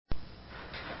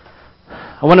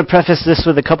I want to preface this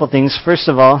with a couple things. First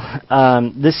of all,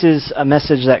 this is a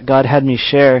message that God had me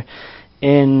share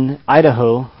in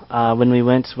Idaho when we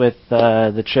went with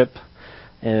the trip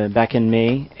back in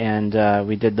May, and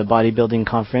we did the bodybuilding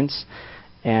conference.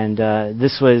 And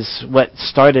this was what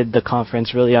started the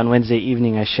conference really on Wednesday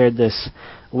evening. I shared this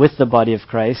with the body of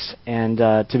Christ, and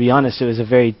to be honest, it was a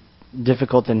very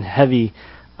difficult and heavy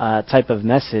type of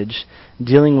message,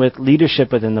 dealing with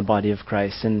leadership within the body of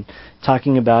Christ, and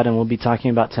talking about, and we'll be talking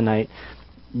about tonight,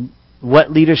 what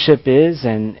leadership is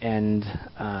and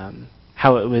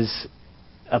how it was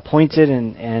appointed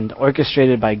and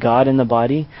orchestrated by God in the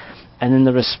body, and then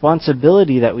the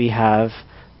responsibility that we have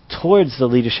towards the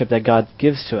leadership that God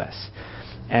gives to us.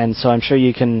 And so I'm sure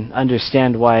you can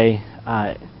understand why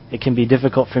it can be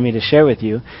difficult for me to share with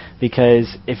you,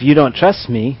 because if you don't trust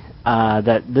me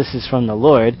that this is from the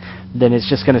Lord, then it's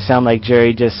just going to sound like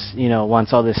Jerry just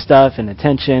wants all this stuff and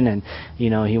attention, and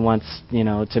he wants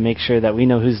to make sure that we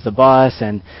know who's the boss,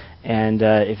 and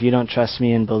if you don't trust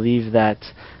me and believe that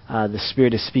the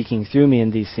Spirit is speaking through me in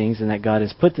these things and that God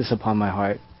has put this upon my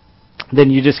heart,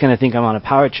 then you're just going to think I'm on a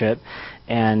power trip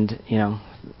and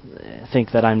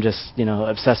think that I'm just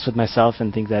obsessed with myself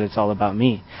and think that it's all about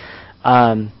me.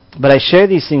 But I share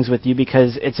these things with you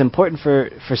because it's important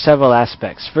for several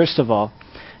aspects. First of all,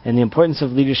 in the importance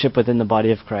of leadership within the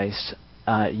body of Christ,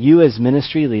 you as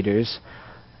ministry leaders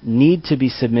need to be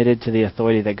submitted to the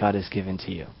authority that God has given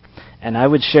to you. And I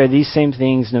would share these same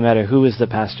things no matter who is the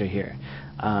pastor here.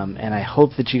 And I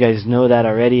hope that you guys know that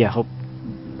already. I hope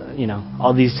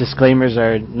all these disclaimers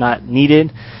are not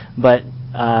needed, but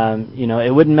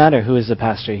it wouldn't matter who is the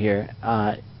pastor here.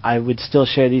 I would still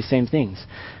share these same things.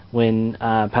 When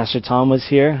Pastor Tom was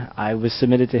here, I was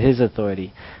submitted to his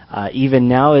authority. Even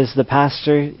now, as the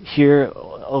pastor here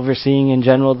overseeing in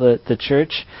general the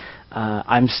church,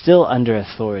 I'm still under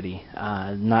authority.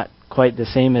 Not quite the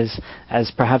same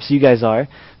as perhaps you guys are,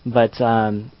 but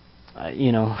I'm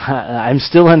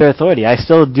still under authority. I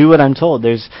still do what I'm told.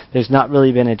 There's not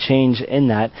really been a change in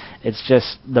that. It's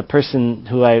just the person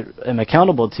who I am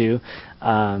accountable to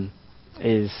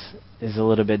is a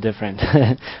little bit different.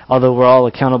 Although we're all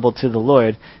accountable to the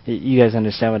Lord, you guys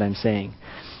understand what I'm saying.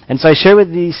 And so I share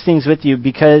these things with you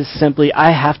because simply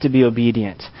I have to be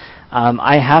obedient.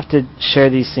 I have to share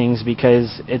these things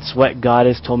because it's what God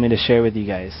has told me to share with you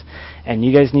guys. And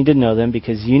you guys need to know them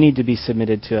because you need to be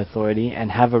submitted to authority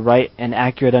and have a right and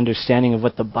accurate understanding of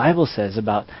what the Bible says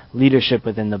about leadership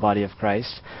within the body of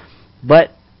Christ.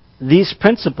 But these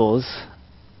principles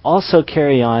also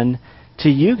carry on to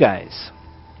you guys.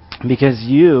 Because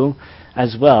you,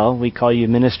 as well, we call you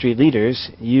ministry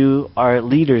leaders, you are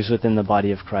leaders within the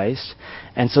body of Christ.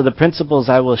 And so the principles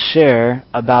I will share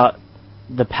about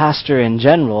the pastor in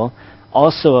general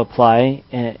also apply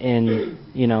in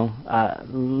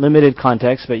limited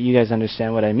context, but you guys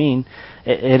understand what I mean.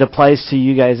 It applies to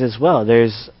you guys as well.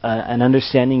 There's an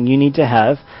understanding you need to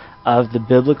have of the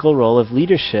biblical role of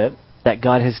leadership that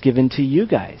God has given to you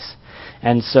guys.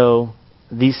 And so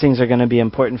these things are going to be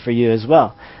important for you as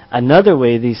well. Another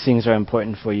way these things are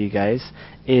important for you guys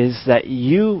is that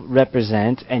you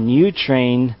represent and you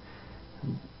train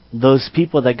those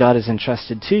people that God has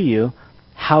entrusted to you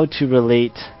how to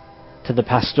relate to the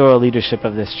pastoral leadership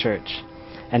of this church.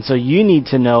 And so you need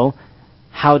to know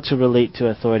how to relate to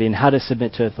authority and how to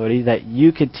submit to authority, that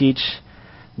you could teach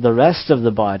the rest of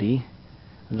the body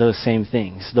those same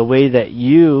things. The way that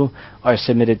you are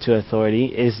submitted to authority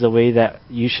is the way that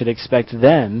you should expect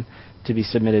them to be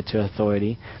submitted to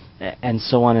authority, and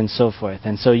so on and so forth.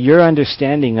 And so your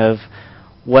understanding of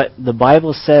what the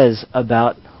Bible says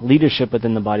about leadership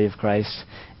within the body of Christ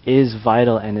is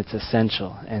vital and it's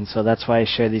essential. And so that's why I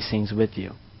share these things with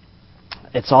you.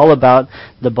 It's all about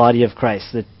the body of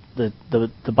Christ.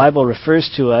 The Bible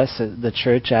refers to us, the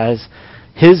church, as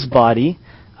His body,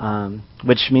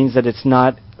 which means that it's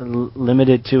not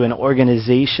limited to an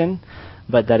organization,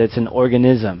 but that it's an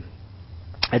organism.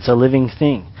 It's a living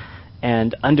thing.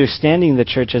 And understanding the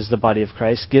church as the body of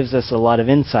Christ gives us a lot of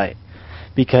insight,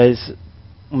 because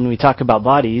when we talk about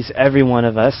bodies, every one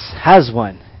of us has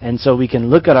one. And so we can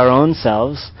look at our own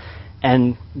selves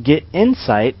and get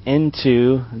insight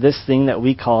into this thing that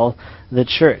we call the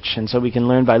church. And so we can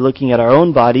learn by looking at our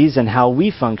own bodies and how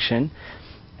we function,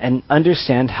 and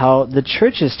understand how the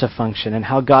church is to function and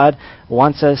how God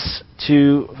wants us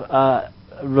to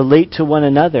relate to one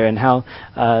another, and how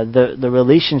the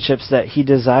relationships that He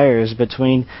desires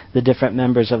between the different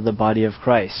members of the body of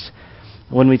Christ.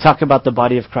 When we talk about the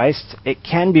body of Christ, it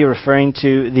can be referring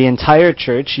to the entire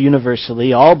church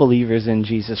universally, all believers in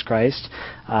Jesus Christ,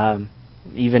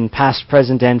 even past,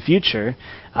 present, and future.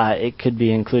 It could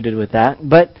be included with that.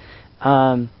 But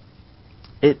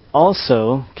it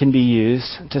also can be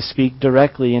used to speak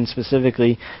directly and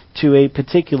specifically to a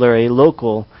particular, a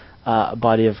local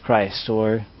body of Christ,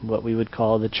 or what we would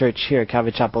call the church here,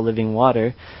 Calvary Chapel Living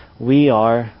Water. We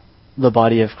are the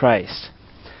body of Christ.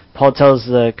 Paul tells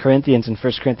the Corinthians in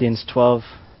 1 Corinthians 12,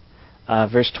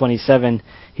 verse 27,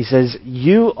 he says,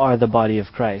 "You are the body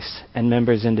of Christ and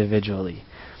members individually."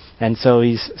 And so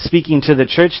he's speaking to the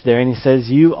church there, and he says,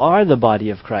 you are the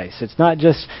body of Christ. It's not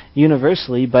just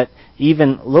universally, but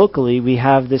even locally, we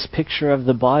have this picture of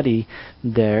the body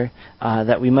there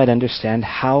that we might understand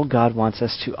how God wants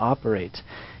us to operate.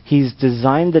 He's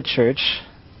designed the church,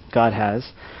 God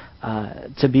has,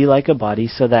 to be like a body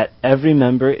so that every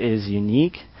member is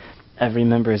unique, every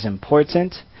member is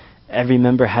important, every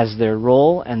member has their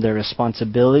role and their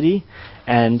responsibility,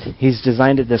 and he's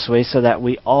designed it this way so that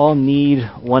we all need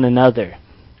one another.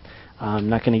 I'm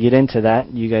not going to get into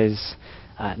that. You guys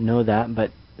know that,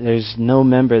 but there's no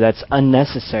member that's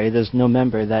unnecessary. There's no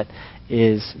member that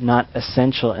is not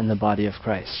essential in the body of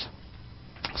Christ.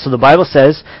 So the Bible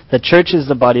says the church is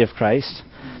the body of Christ.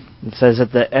 It says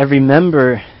that every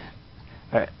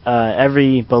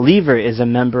believer is a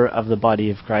member of the body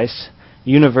of Christ,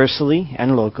 universally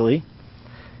and locally.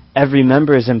 Every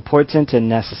member is important and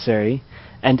necessary,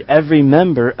 and every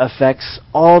member affects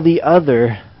all the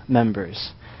other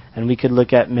members. And we could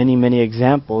look at many, many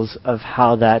examples of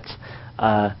how that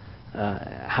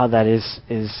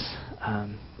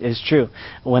is true.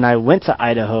 When I went to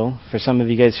Idaho, for some of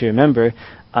you guys who remember,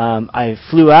 I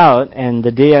flew out, and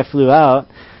the day I flew out,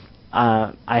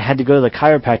 I had to go to the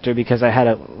chiropractor because I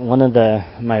had one of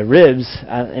my ribs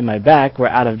in my back were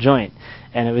out of joint,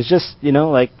 and it was just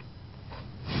like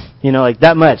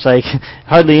that much, like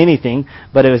hardly anything,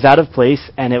 but it was out of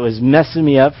place, and it was messing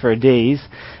me up for days,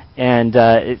 and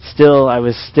I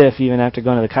was stiff even after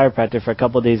going to the chiropractor for a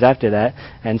couple of days after that,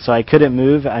 and so I couldn't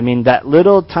move. I mean, that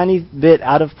little tiny bit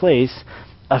out of place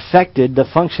affected the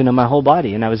function of my whole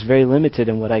body, and I was very limited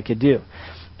in what I could do.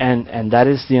 And that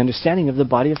is the understanding of the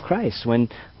body of Christ. When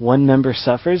one member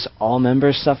suffers, all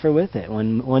members suffer with it.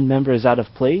 When one member is out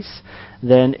of place,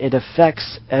 then it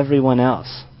affects everyone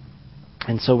else.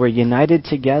 And so we're united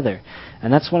together.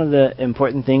 And that's one of the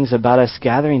important things about us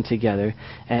gathering together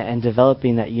and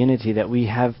developing that unity, that we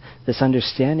have this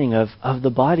understanding of the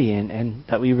body and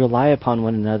that we rely upon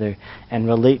one another and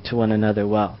relate to one another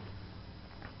well.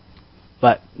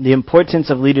 But the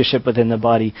importance of leadership within the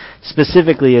body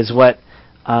specifically is what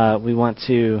we want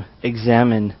to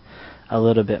examine a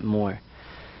little bit more.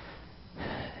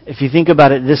 If you think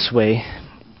about it this way,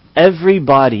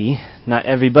 everybody, not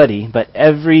everybody, but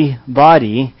every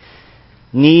body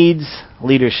needs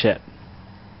leadership.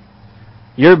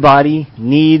 Your body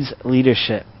needs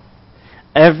leadership.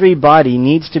 Every body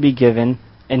needs to be given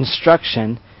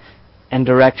instruction and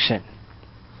direction.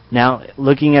 Now,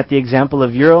 looking at the example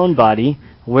of your own body,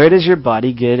 where does your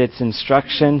body get its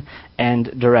instruction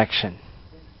and direction?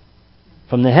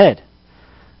 From the head,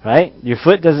 right? Your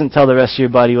foot doesn't tell the rest of your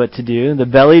body what to do. The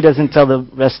belly doesn't tell the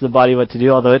rest of the body what to do,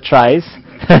 although it tries.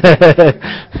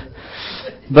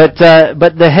 But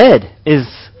the head is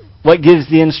what gives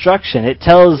the instruction. It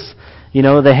tells,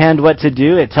 the hand what to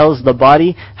do. It tells the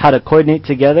body how to coordinate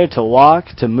together, to walk,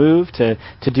 to move, to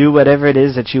do whatever it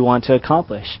is that you want to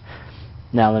accomplish.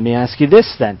 Now, let me ask you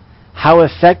this then. How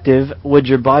effective would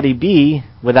your body be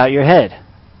without your head?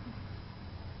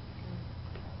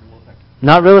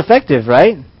 Not real effective,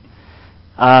 right?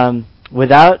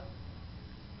 Without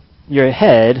your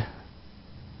head,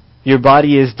 your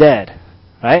body is dead,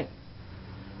 right?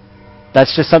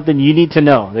 That's just something you need to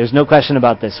know. There's no question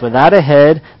about this. Without a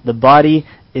head, the body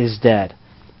is dead.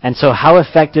 And so how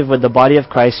effective would the body of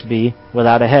Christ be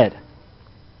without a head?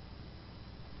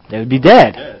 It would be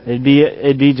dead. It'd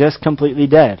be just completely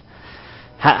dead.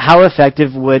 How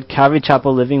effective would Calvary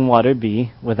Chapel Living Water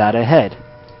be without a head?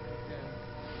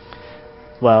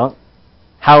 Well,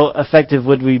 how effective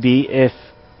would we be if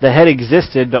the head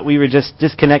existed, but we were just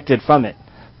disconnected from it?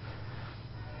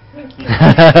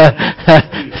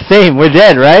 Same, we're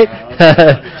dead, right?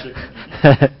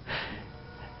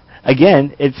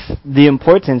 Again, it's the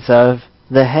importance of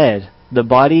the head. The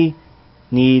body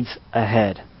needs a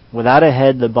head. Without a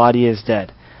head, the body is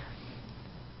dead.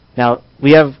 Now,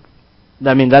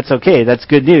 that's okay. That's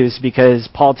good news, because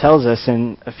Paul tells us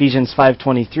in Ephesians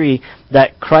 5:23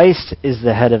 that Christ is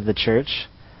the head of the church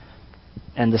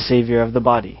and the Savior of the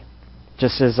body.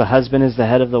 Just as the husband is the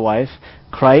head of the wife,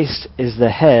 Christ is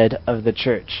the head of the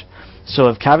church. So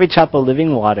of Calvary Chapel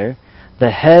Living Water,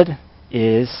 the head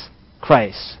is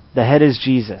Christ. The head is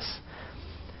Jesus.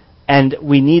 And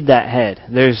we need that head.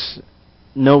 There's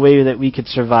no way that we could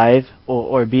survive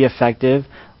or be effective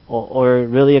or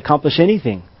really accomplish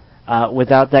anything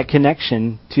without that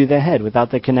connection to the head,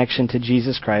 without the connection to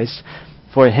Jesus Christ,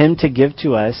 for Him to give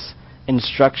to us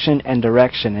instruction and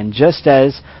direction. And just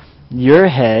as your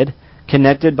head,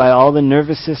 connected by all the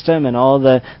nervous system and all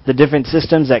the different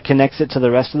systems that connects it to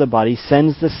the rest of the body,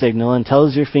 sends the signal and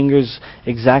tells your fingers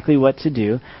exactly what to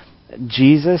do,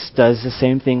 Jesus does the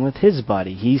same thing with His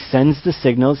body. He sends the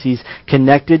signals. He's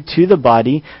connected to the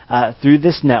body through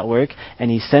this network, and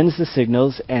He sends the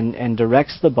signals and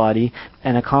directs the body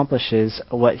and accomplishes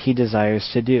what He desires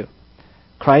to do.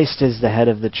 Christ is the head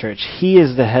of the church. He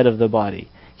is the head of the body.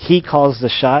 He calls the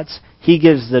shots. He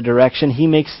gives the direction. He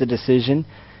makes the decision.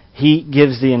 He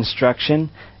gives the instruction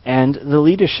and the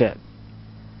leadership.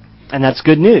 And that's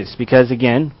good news, because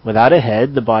again, without a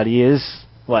head, the body is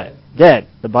what? Dead.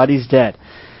 The body's dead.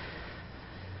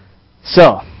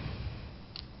 So,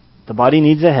 the body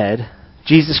needs a head.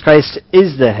 Jesus Christ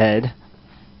is the head.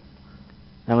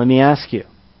 Now let me ask you,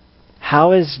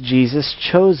 how is Jesus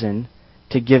chosen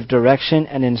to give direction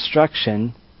and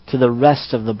instruction to the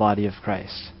rest of the body of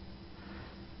Christ?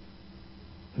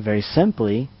 Very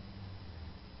simply,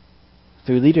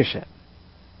 through leadership.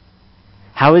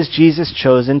 How is Jesus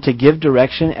chosen to give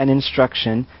direction and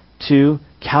instruction to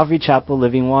Calvary Chapel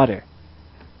Living Water?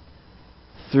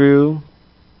 Through,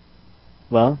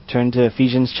 turn to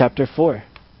Ephesians chapter 4.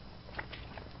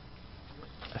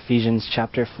 Ephesians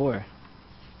chapter 4.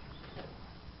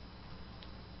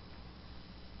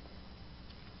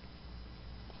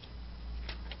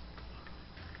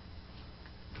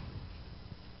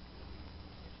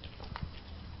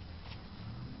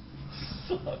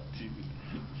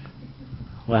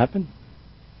 What happened?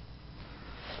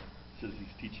 Says he's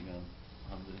teaching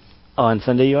on this. Oh, on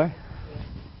Sunday you are?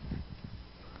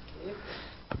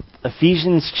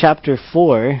 Ephesians chapter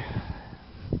 4,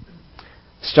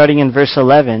 starting in verse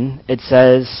 11, it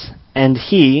says, and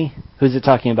He, who's it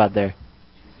talking about there?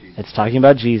 It's talking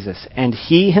about Jesus. And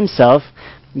He Himself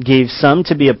gave some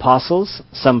to be apostles,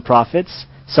 some prophets,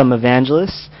 some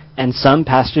evangelists, and some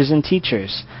pastors and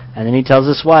teachers. And then He tells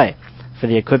us why. For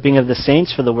the equipping of the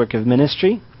saints for the work of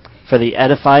ministry, for the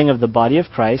edifying of the body of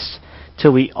Christ,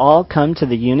 till we all come to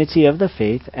the unity of the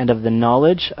faith and of the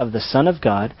knowledge of the Son of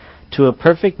God, to a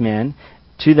perfect man,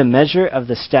 to the measure of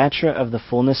the stature of the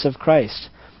fullness of Christ,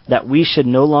 that we should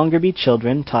no longer be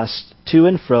children, tossed to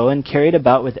and fro and carried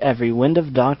about with every wind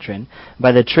of doctrine,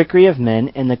 by the trickery of men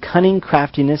and the cunning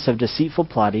craftiness of deceitful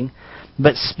plotting,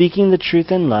 but speaking the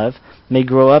truth in love, may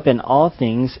grow up in all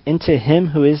things into Him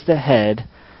who is the head,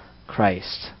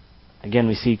 Christ. Again,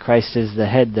 we see Christ is the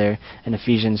head there in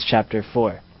Ephesians chapter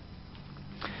 4.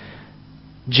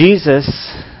 Jesus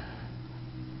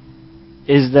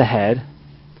is the head,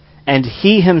 and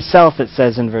He Himself, it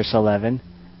says in verse 11,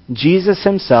 Jesus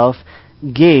Himself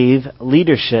gave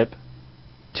leadership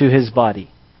to His body.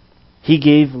 He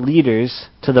gave leaders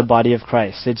to the body of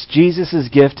Christ. It's Jesus'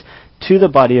 gift to the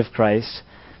body of Christ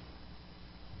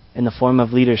in the form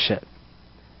of leadership.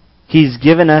 He's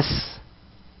given us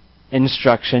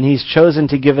instruction. He's chosen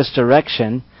to give us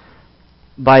direction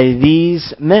by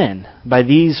these men, by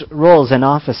these roles and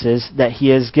offices that He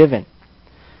has given.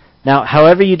 Now,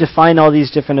 however you define all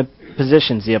these different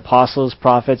positions, the apostles,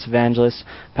 prophets, evangelists,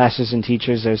 pastors, and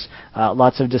teachers, there's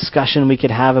lots of discussion we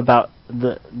could have about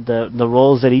the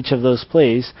roles that each of those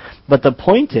plays. But the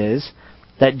point is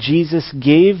that Jesus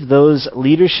gave those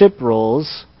leadership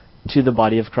roles to the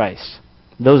body of Christ.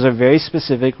 Those are very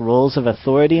specific roles of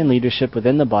authority and leadership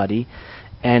within the body,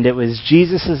 and it was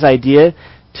Jesus' idea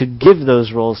to give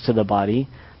those roles to the body.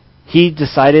 He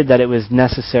decided that it was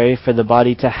necessary for the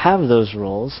body to have those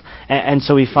roles, and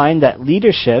so we find that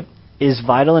leadership is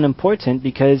vital and important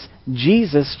because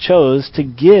Jesus chose to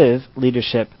give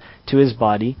leadership to His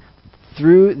body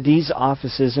through these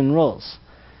offices and roles.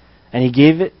 And He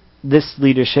gave it this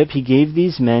leadership, He gave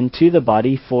these men to the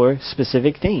body for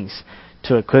specific things.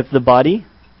 To equip the body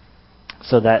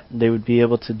so that they would be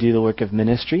able to do the work of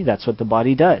ministry. That's what the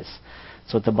body does.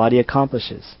 That's what the body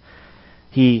accomplishes.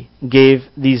 He gave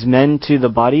these men to the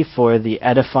body for the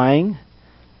edifying,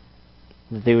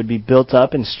 that they would be built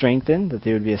up and strengthened, that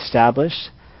they would be established.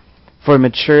 For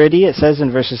maturity, it says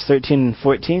in verses 13 and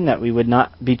 14 that we would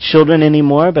not be children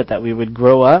anymore, but that we would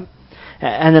grow up.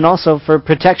 And then also for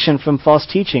protection from false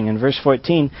teaching. In verse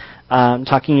 14,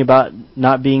 talking about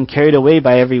not being carried away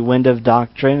by every wind of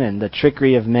doctrine and the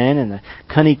trickery of men and the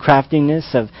cunning craftiness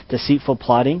of deceitful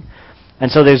plotting.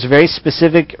 And so there's very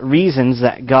specific reasons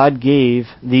that God gave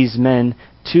these men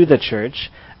to the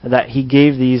church, that He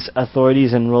gave these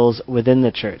authorities and roles within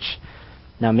the church.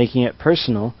 Now, making it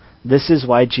personal, this is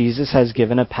why Jesus has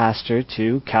given a pastor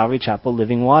to Calvary Chapel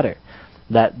Living Water.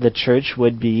 that the church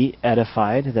would be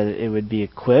edified, that it would be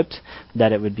equipped,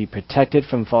 that it would be protected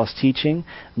from false teaching,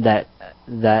 that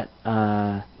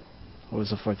what was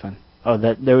the fourth one? Oh,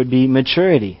 that there would be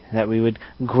maturity, that we would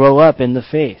grow up in the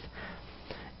faith.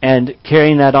 And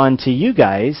carrying that on to you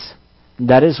guys,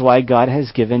 that is why God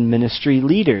has given ministry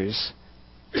leaders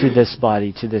to this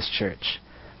body, to this church.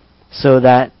 So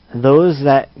that those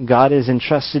that God has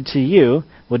entrusted to you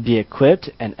would be equipped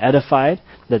and edified,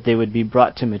 that they would be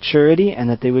brought to maturity, and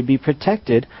that they would be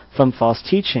protected from false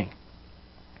teaching.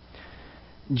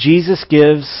 Jesus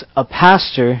gives a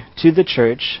pastor to the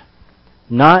church,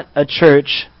 not a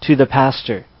church to the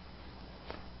pastor.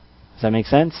 Does that make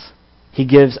sense? He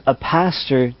gives a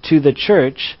pastor to the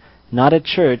church, not a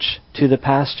church to the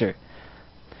pastor.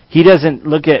 He doesn't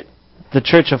look at the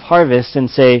Church of Harvest and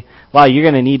say, wow, you're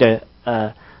going to need He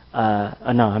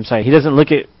doesn't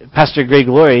look at Pastor Greg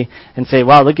Laurie and say,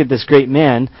 wow, look at this great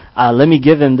man. Let me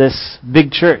give him this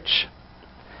big church.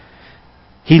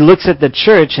 He looks at the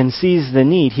church and sees the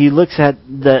need. He looks at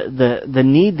the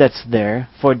need that's there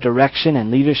for direction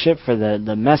and leadership, for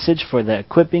the message, for the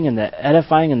equipping and the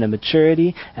edifying and the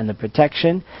maturity and the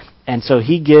protection. And so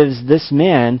he gives this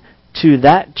man to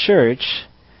that church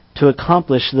to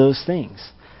accomplish those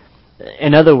things.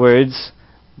 In other words,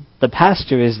 the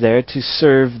pastor is there to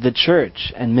serve the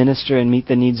church and minister and meet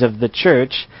the needs of the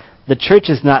church. The church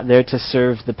is not there to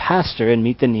serve the pastor and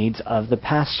meet the needs of the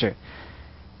pastor.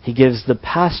 He gives the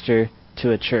pastor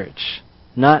to a church,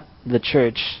 not the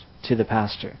church to the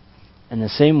pastor. In the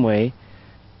same way,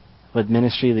 with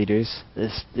ministry leaders,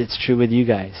 it's true with you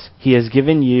guys. He has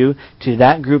given you to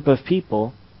that group of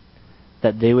people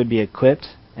that they would be equipped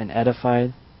and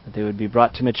edified, that they would be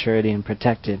brought to maturity and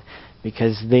protected,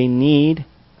 because they need,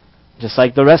 just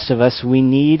like the rest of us, we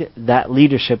need that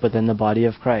leadership within the body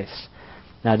of Christ.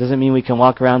 Now, it doesn't mean we can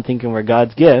walk around thinking we're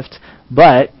God's gift,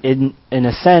 but in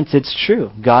a sense, it's true.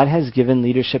 God has given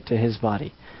leadership to His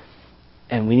body.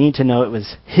 And we need to know it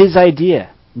was His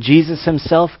idea. Jesus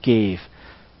Himself gave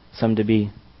some to be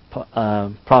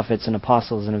prophets and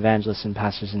apostles and evangelists and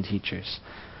pastors and teachers.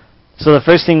 So the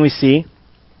first thing we see,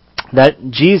 that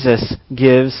Jesus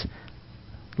gives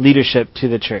leadership to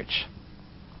the church.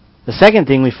 The second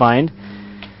thing we find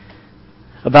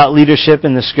about leadership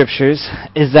in the Scriptures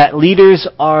is that leaders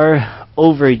are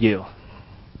over you.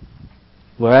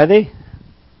 Where are they?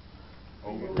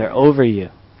 They're over you.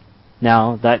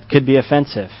 Now, that could be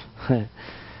offensive.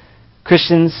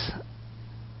 Christians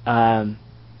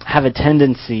have a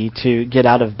tendency to get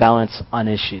out of balance on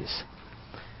issues.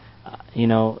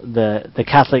 The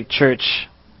Catholic Church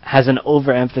has an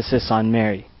overemphasis on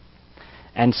Mary.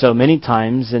 And so many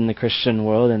times in the Christian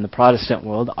world, in the Protestant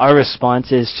world, our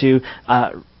response is to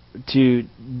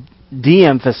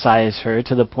de-emphasize her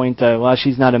to the point that, well,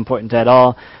 she's not important at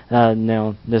all.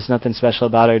 No, there's nothing special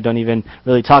about her. Don't even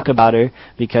really talk about her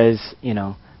because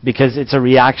it's a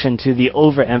reaction to the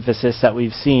overemphasis that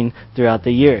we've seen throughout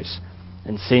the years.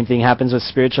 And the same thing happens with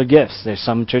spiritual gifts. There's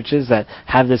some churches that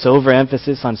have this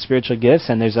overemphasis on spiritual gifts,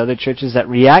 and there's other churches that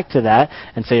react to that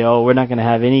and say, oh, we're not going to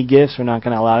have any gifts, we're not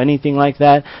going to allow anything like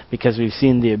that, because we've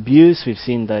seen the abuse, we've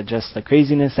seen the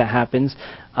craziness that happens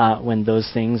when those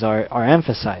things are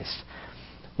emphasized.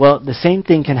 Well, the same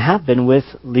thing can happen with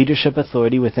leadership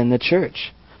authority within the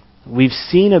church. We've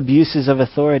seen abuses of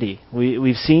authority.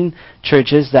 We've seen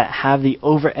churches that have the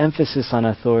overemphasis on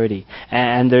authority,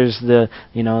 and there's the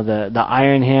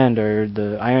iron hand or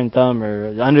the iron thumb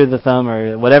or under the thumb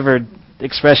or whatever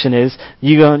expression is.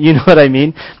 You know what I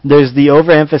mean? There's the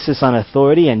overemphasis on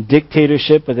authority and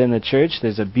dictatorship within the church.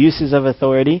 There's abuses of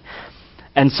authority.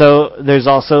 And so there's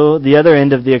also the other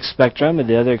end of the spectrum, or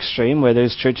the other extreme, where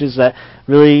there's churches that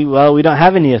really, we don't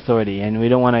have any authority, and we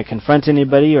don't want to confront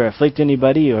anybody or afflict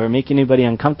anybody or make anybody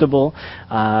uncomfortable.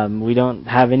 We don't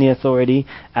have any authority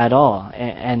at all.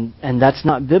 And that's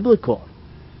not biblical.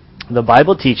 The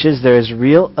Bible teaches there is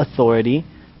real authority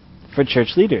for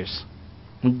church leaders.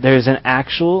 There's an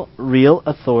actual, real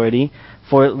authority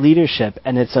for leadership,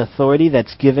 and it's authority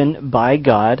that's given by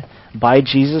God, by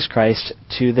Jesus Christ,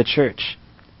 to the church.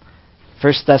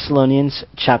 1 Thessalonians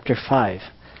chapter 5.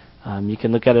 You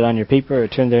can look at it on your paper or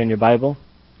turn there in your Bible.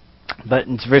 But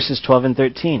it's verses 12 and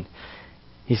 13.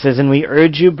 He says, "And we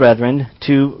urge you, brethren,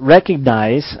 to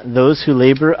recognize those who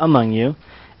labor among you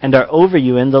and are over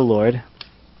you in the Lord,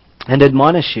 and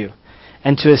admonish you,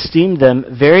 and to esteem them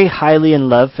very highly in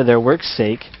love for their work's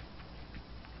sake."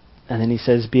 And then he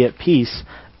says, "Be at peace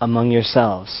among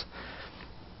yourselves."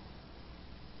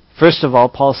 First of all,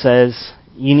 Paul says,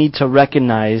 you need to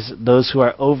recognize those who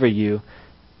are over you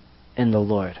in the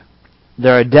Lord.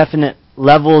 There are definite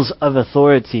levels of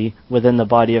authority within the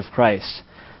body of Christ.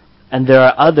 and there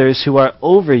are others who are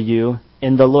over you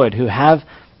in the Lord, who have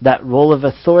that role of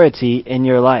authority in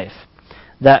your life.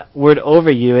 That word over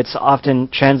you, it's often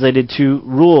translated to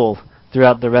rule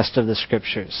throughout the rest of the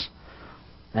scriptures.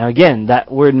 Now again,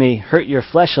 that word may hurt your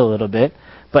flesh a little bit,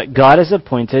 but God has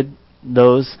appointed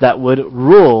those that would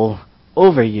rule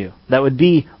over you, that would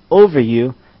be over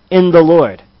you in the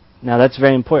Lord. Now that's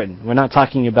very important. We're not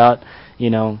talking about,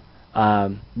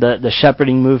 the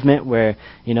shepherding movement where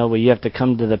you have to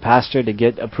come to the pastor to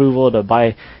get approval to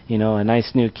buy, a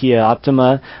nice new Kia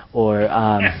Optima or,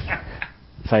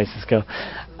 sorry, Cisco.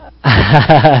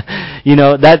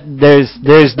 That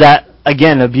there's that,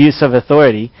 again, abuse of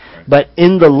authority. But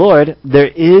in the Lord, there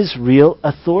is real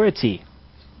authority.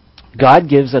 God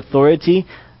gives authority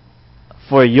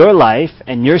for your life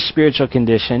and your spiritual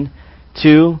condition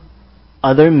to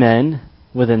other men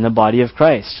within the body of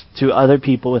Christ, to other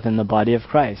people within the body of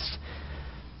Christ.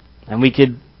 And we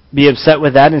could be upset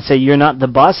with that and say, you're not the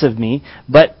boss of me,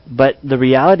 but the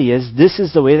reality is, this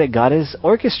is the way that God has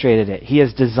orchestrated it. He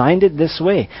has designed it this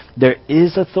way. There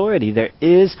is authority. There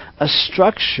is a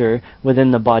structure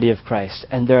within the body of Christ.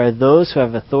 And there are those who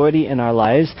have authority in our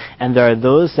lives, and there are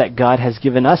those that God has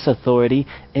given us authority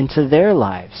into their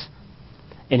lives.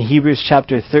 In Hebrews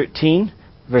chapter 13,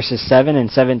 verses 7 and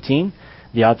 17,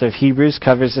 the author of Hebrews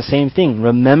covers the same thing.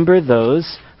 Remember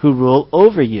those who rule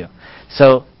over you.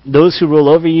 So those who rule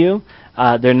over you,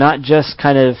 they're not just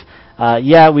kind of,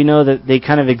 we know that they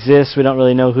kind of exist. We don't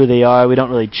really know who they are. We don't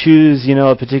really choose,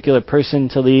 a particular person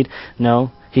to lead.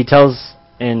 No, he tells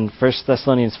in 1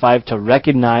 Thessalonians 5 to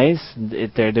recognize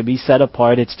it, they're to be set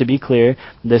apart. It's to be clear.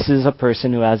 This is a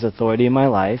person who has authority in my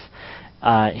life.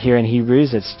 Here in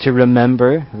Hebrews, it's to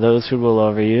remember those who rule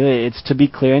over you. It's to be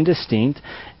clear and distinct,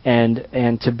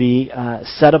 and to be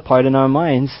set apart in our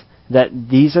minds that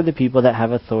these are the people that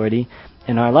have authority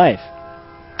in our life.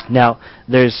 Now,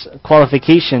 there's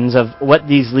qualifications of what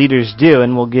these leaders do,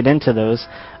 and we'll get into those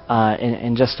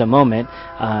in just a moment.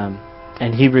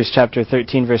 In Hebrews chapter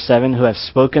 13, verse 7, who have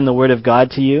spoken the word of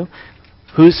God to you,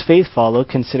 whose faith follow,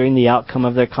 considering the outcome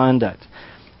of their conduct.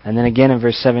 And then again in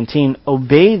verse 17,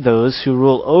 obey those who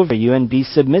rule over you and be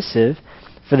submissive,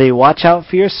 for they watch out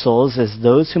for your souls as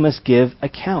those who must give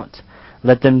account.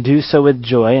 Let them do so with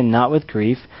joy and not with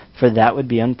grief, for that would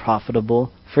be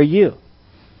unprofitable for you.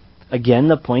 Again,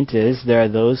 the point is, there are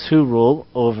those who rule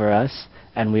over us,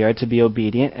 and we are to be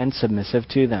obedient and submissive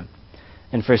to them.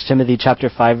 In 1 Timothy chapter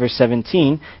 5, verse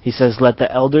 17, he says, let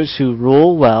the elders who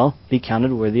rule well be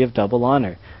counted worthy of double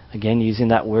honor. Again, using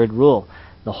that word rule.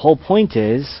 The whole point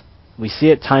is, we see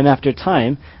it time after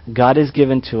time, God has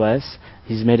given to us,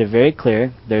 He's made it very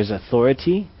clear, there's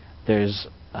authority, there's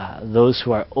those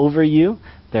who are over you,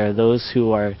 there are those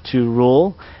who are to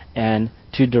rule and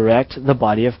to direct the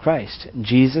body of Christ.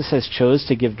 Jesus has chose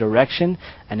to give direction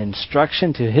and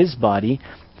instruction to His body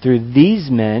through these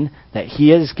men that He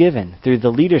has given, through the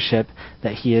leadership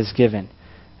that He has given.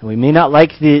 And we may not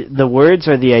like the words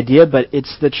or the idea, but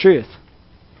it's the truth.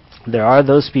 There are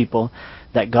those people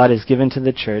that God has given to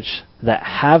the church that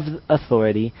have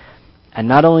authority, and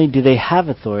not only do they have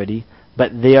authority,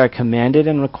 but they are commanded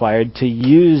and required to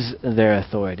use their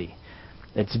authority.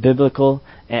 It's biblical,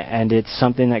 and it's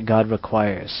something that God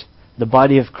requires. The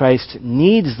body of Christ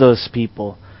needs those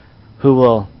people who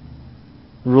will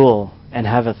rule and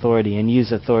have authority and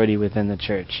use authority within the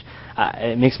church.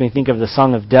 It makes me think of the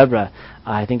Song of Deborah.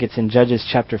 I think it's in Judges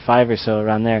chapter 5 or so,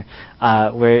 around there,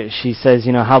 where she says,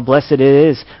 how blessed it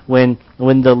is when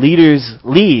the leaders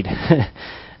lead.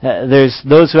 There's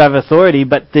those who have authority,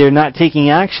 but they're not taking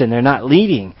action. They're not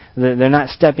leading. They're not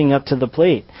stepping up to the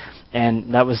plate.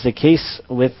 And that was the case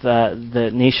with the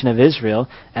nation of Israel,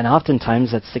 and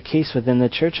oftentimes that's the case within the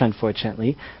church,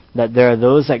 unfortunately, that there are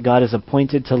those that God has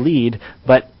appointed to lead,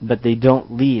 but they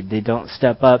don't lead, they don't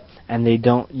step up, and they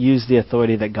don't use the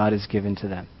authority that God has given to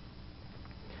them.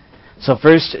 So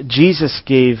first, Jesus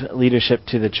gave leadership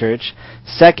to the church.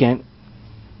 Second,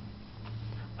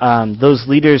 those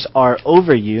leaders are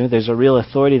over you. There's a real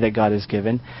authority that God has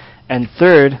given. And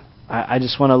third, I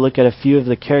just want to look at a few of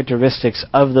the characteristics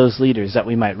of those leaders, that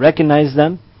we might recognize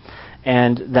them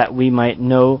and that we might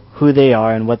know who they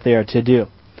are and what they are to do.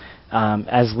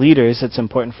 As leaders, it's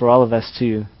important for all of us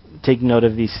to take note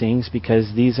of these things,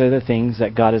 because these are the things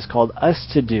that God has called us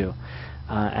to do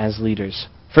as leaders.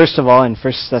 First of all, in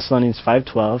 1 Thessalonians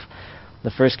 5:12,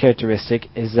 the first characteristic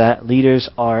is that leaders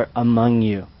are among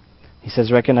you. He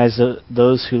says, recognize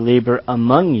those who labor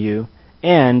among you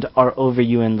and are over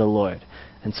you in the Lord.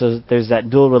 And so there's that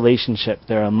dual relationship.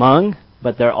 They're among,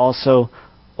 but they're also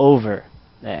over.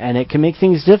 And it can make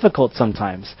things difficult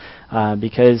sometimes,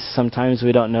 because sometimes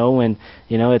we don't know when,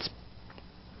 it's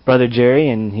Brother Jerry,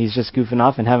 and he's just goofing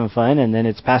off and having fun, and then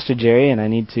it's Pastor Jerry, and I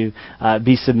need to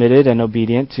be submitted and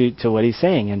obedient to what he's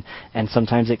saying, and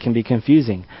sometimes it can be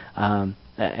confusing,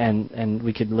 and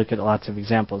we could look at lots of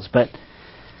examples. But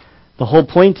the whole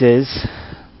point is,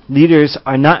 leaders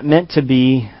are not meant to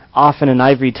be off in an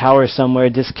ivory tower somewhere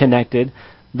disconnected.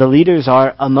 The leaders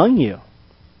are among you.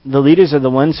 The leaders are the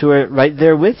ones who are right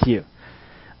there with you,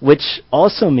 which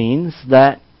also means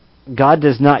that God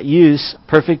does not use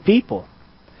perfect people.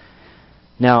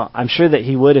 Now, I'm sure that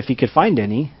he would if he could find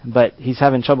any, but he's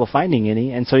having trouble finding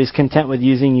any, and so he's content with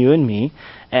using you and me.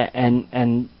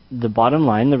 And the bottom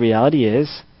line, the reality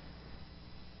is,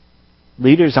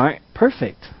 leaders aren't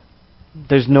perfect.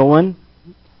 There's no one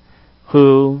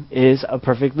who is a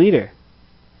perfect leader.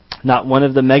 Not one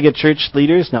of the mega church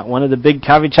leaders, not one of the big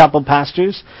Calvary Chapel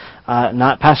pastors,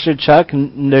 not Pastor Chuck.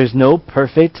 There's no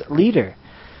perfect leader.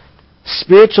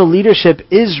 Spiritual leadership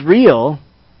is real,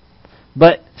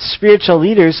 but spiritual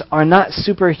leaders are not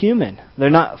superhuman. They're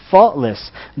not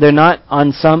faultless. They're not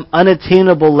on some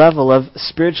unattainable level of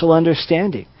spiritual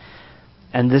understanding.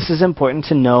 And this is important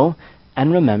to know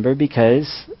and remember,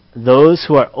 because those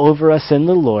who are over us in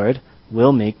the Lord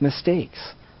will make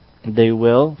mistakes. They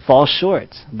will fall short.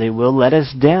 They will let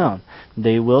us down.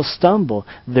 They will stumble.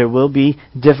 There will be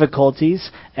difficulties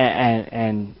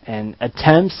and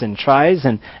attempts and tries,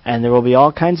 and there will be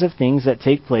all kinds of things that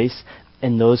take place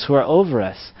in those who are over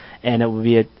us. And it will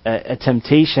be a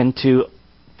temptation to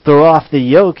throw off the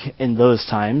yoke in those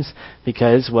times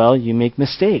because, well, you make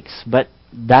mistakes. But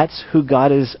that's who God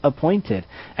has appointed.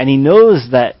 And he knows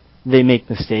that they make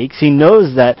mistakes. He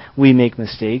knows that we make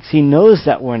mistakes. He knows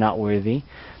that we're not worthy.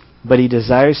 But he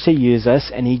desires to use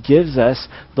us, and he gives us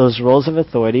those roles of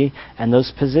authority and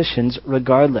those positions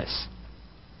regardless.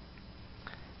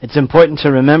 It's important to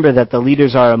remember that the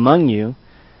leaders are among you,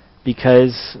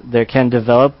 because there can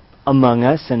develop among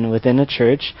us and within a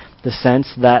church the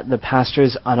sense that the pastor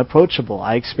is unapproachable.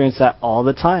 I experience that all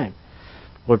the time,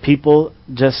 where people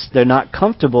they're not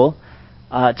comfortable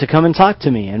to come and talk to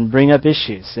me and bring up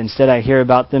issues. Instead, I hear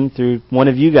about them through one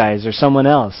of you guys or someone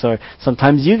else. Or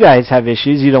sometimes you guys have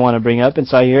issues you don't want to bring up, and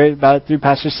so I hear about it through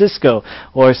Pastor Cisco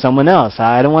or someone else.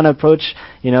 I don't want to approach,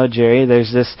 Jerry.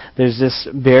 There's this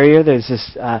barrier. There's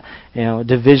this,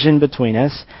 division between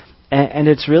us, and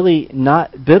it's really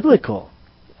not biblical.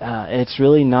 It's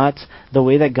really not the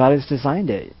way that God has designed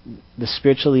it. The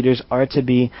spiritual leaders are to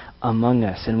be among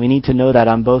us, and we need to know that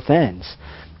on both ends.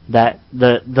 That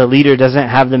the leader doesn't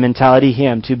have the mentality, hey,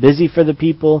 I'm too busy for the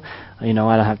people, I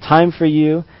don't have time for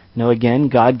you. No, again,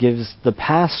 God gives the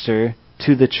pastor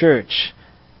to the church,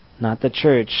 not the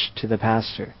church to the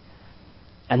pastor.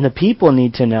 And the people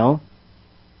need to know,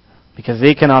 because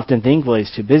they can often think, well,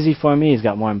 he's too busy for me, he's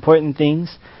got more important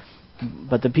things.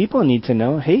 But the people need to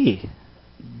know, hey,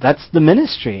 that's the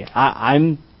ministry.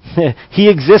 He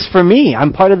exists for me.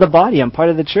 I'm part of the body. I'm part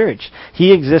of the church.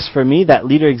 He exists for me. That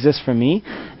leader exists for me.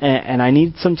 And I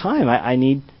need some time. I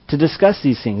need to discuss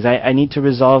these things. I need to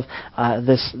resolve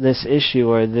this issue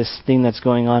or this thing that's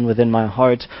going on within my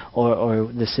heart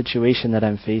or the situation that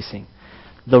I'm facing.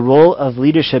 The role of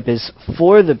leadership is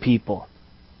for the people,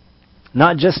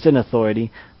 not just in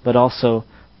authority, but also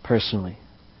personally.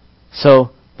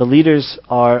 So the leaders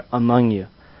are among you.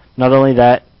 Not only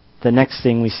that, the next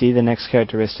thing we see, the next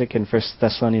characteristic in 1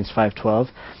 Thessalonians 5:12,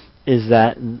 is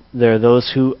that there are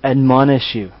those who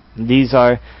admonish you. This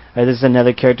is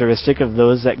another characteristic of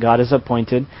those that God has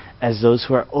appointed as those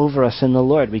who are over us in the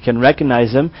Lord. We can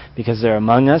recognize them because they're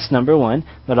among us, number one,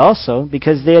 but also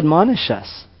because they admonish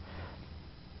us.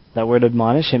 That word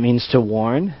admonish, it means to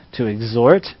warn, to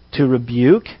exhort, to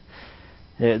rebuke.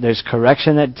 There's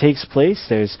correction that takes place.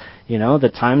 There's,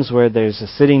 the times where there's a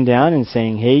sitting down and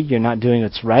saying, hey, you're not doing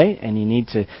what's right and you need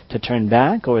to turn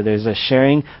back. Or there's a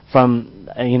sharing from,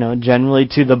 generally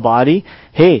to the body.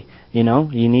 Hey, you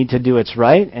need to do what's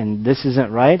right and this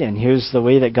isn't right and here's the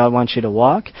way that God wants you to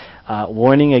walk.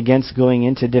 Warning against going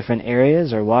into different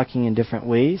areas or walking in different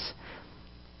ways.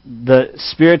 The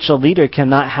spiritual leader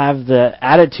cannot have the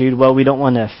attitude, well, we don't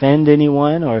want to offend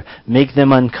anyone or make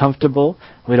them uncomfortable.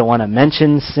 We don't want to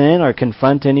mention sin or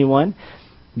confront anyone,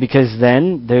 because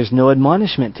then there's no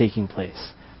admonishment taking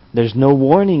place. There's no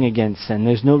warning against sin.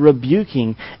 There's no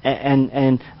rebuking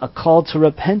and a call to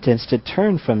repentance to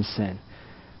turn from sin.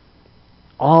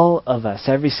 All of us,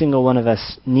 every single one of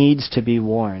us, needs to be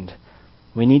warned.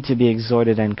 We need to be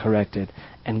exhorted and corrected.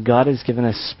 And God has given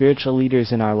us spiritual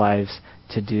leaders in our lives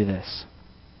to do this.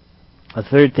 A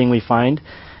third thing we find,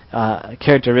 a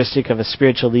characteristic of a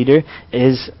spiritual leader,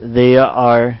 is they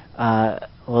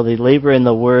labor in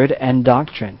the word and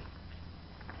doctrine.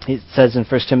 It says in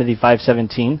 1 Timothy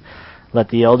 5:17, Let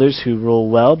the elders who rule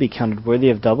well be counted worthy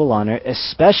of double honor,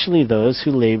 especially those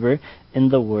who labor in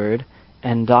the word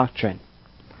and doctrine.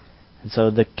 And so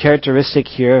the characteristic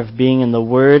here of being in the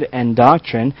word and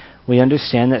doctrine, we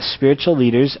understand that spiritual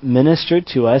leaders minister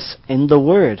to us in the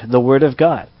word of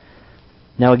God.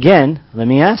 Now again, let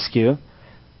me ask you,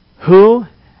 who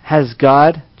has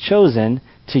God chosen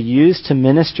to use to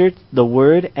minister the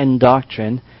word and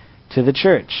doctrine to the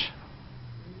church?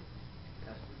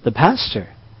 The pastor.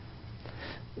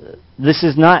 This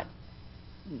is not,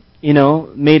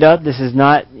 made up. This is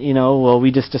not,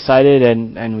 we just decided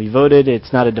and we voted.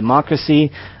 It's not a democracy.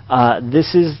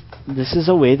 This is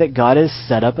a way that God has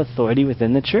set up authority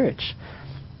within the church.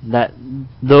 That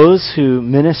those who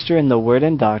minister in the word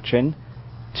and doctrine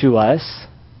to us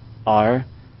are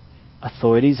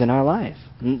authorities in our life.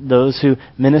 Those who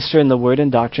minister in the word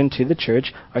and doctrine to the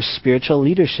church are spiritual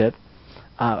leadership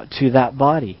to that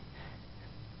body.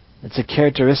 It's a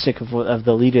characteristic of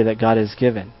the leader that God has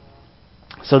given.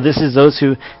 So this is those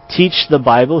who teach the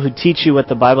Bible, who teach you what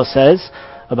the Bible says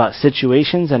about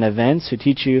situations and events, who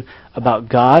teach you about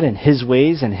God and His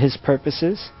ways and His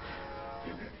purposes.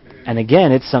 And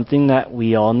again, it's something that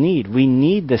we all need. We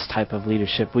need this type of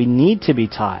leadership. We need to be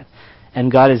taught.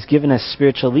 And God has given us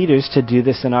spiritual leaders to do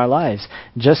this in our lives.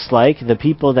 Just like the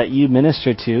people that you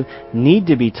minister to need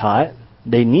to be taught,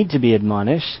 they need to be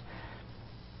admonished.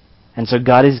 And so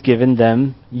God has given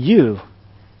them you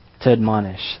to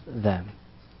admonish them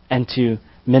and to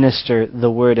minister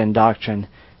the word and doctrine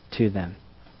to them.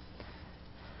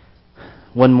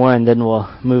 One more and then we'll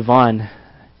move on.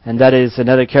 And that is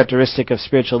another characteristic of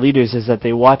spiritual leaders is that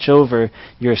they watch over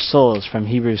your souls from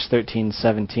Hebrews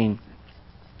 13:17.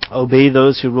 Obey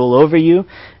those who rule over you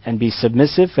and be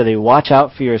submissive, for they watch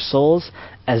out for your souls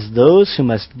as those who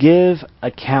must give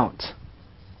account.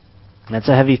 That's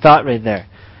a heavy thought right there.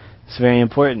 It's very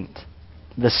important.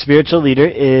 The spiritual leader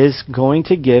is going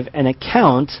to give an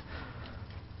account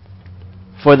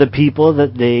for the people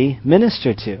that they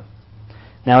minister to.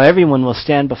 Now everyone will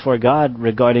stand before God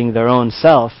regarding their own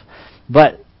self,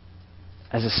 but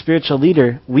as a spiritual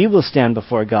leader, we will stand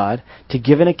before God to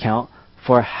give an account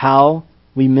for how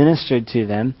we ministered to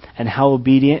them and how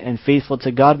obedient and faithful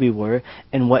to God we were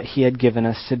in what He had given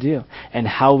us to do, and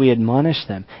how we admonished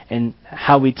them, and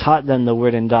how we taught them the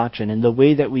word and doctrine, and the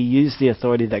way that we use the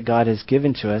authority that God has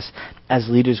given to us as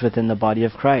leaders within the body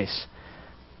of Christ.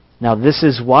 Now this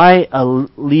is why a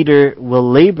leader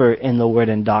will labor in the word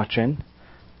and doctrine.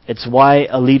 It's why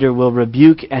a leader will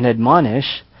rebuke and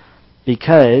admonish,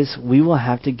 because we will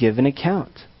have to give an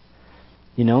account.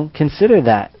 Consider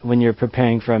that when you're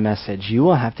preparing for a message. You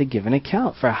will have to give an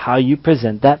account for how you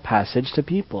present that passage to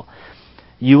people.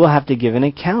 You will have to give an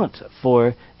account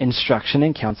for instruction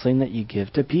and counseling that you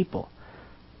give to people.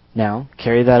 Now,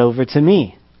 carry that over to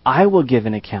me. I will give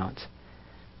an account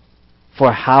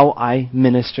for how I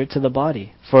minister to the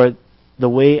body, for the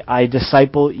way I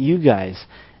disciple you guys,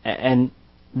 and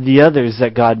the others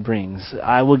that God brings.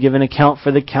 I will give an account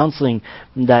for the counseling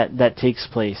that takes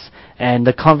place and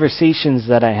the conversations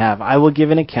that I have. I will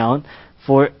give an account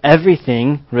for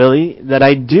everything, really, that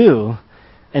I do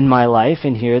in my life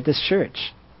and here at this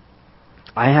church.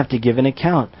 I have to give an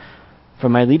account for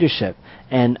my leadership.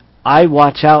 And I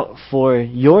watch out for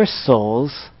your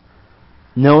souls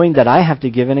knowing that I have to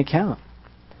give an account.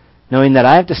 Knowing that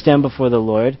I have to stand before the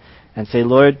Lord and say,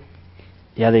 Lord,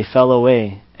 yeah, they fell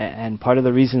away. And part of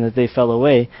the reason that they fell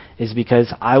away is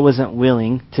because I wasn't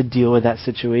willing to deal with that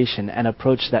situation and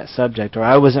approach that subject, or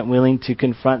I wasn't willing to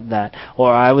confront that,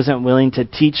 or I wasn't willing to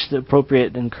teach the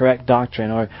appropriate and correct doctrine,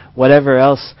 or whatever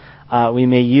else we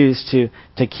may use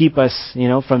to keep us,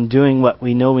 from doing what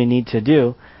we know we need to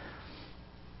do.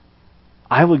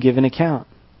 I will give an account.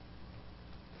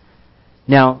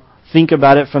 Now, think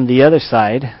about it from the other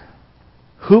side.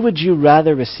 Who would you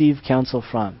rather receive counsel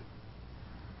from?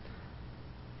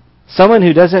 Someone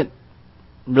who doesn't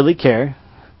really care.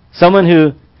 Someone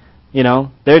who,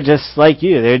 they're just like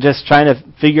you. They're just trying to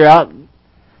figure out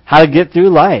how to get through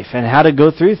life and how to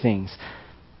go through things.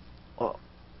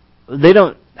 They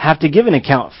don't have to give an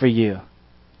account for you.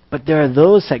 But there are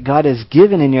those that God has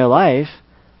given in your life,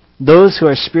 those who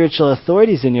are spiritual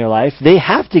authorities in your life. They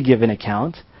have to give an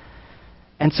account.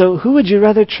 And so who would you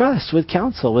rather trust with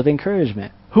counsel, with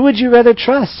encouragement? Who would you rather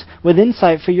trust with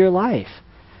insight for your life?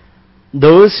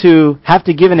 Those who have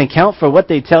to give an account for what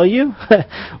they tell you?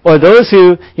 Or those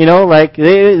who, they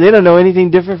don't know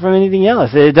anything different from anything else.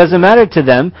 It doesn't matter to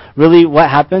them really what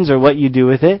happens or what you do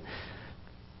with it.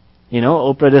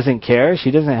 Oprah doesn't care.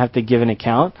 She doesn't have to give an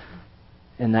account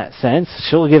in that sense.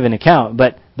 She'll give an account,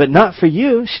 but not for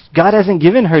you. God hasn't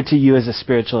given her to you as a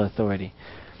spiritual authority.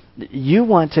 You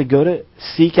want to go to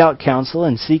seek out counsel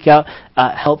and seek out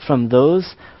help from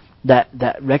those that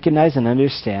recognize and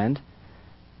understand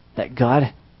that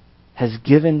God has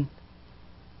given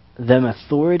them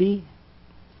authority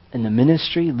in the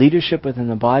ministry, leadership within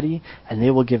the body, and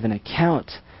they will give an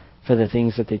account for the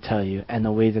things that they tell you and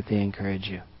the way that they encourage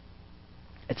you.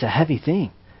 It's a heavy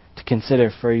thing to consider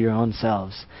for your own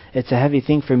selves. It's a heavy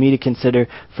thing for me to consider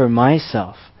for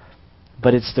myself.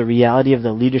 But it's the reality of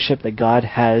the leadership that God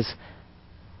has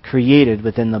created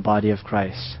within the body of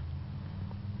Christ.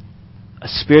 A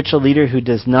spiritual leader who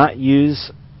does not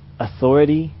use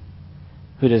authority,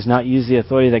 who does not use the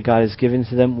authority that God has given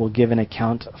to them, will give an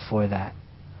account for that.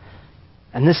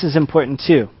 And this is important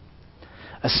too.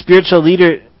 A spiritual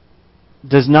leader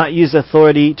does not use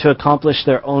authority to accomplish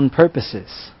their own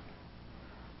purposes,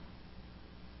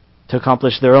 to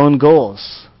accomplish their own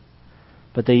goals.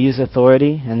 But they use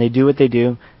authority and they do what they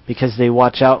do because they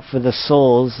watch out for the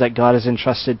souls that God has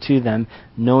entrusted to them,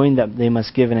 knowing that they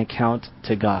must give an account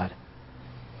to God.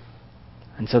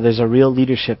 And so there's a real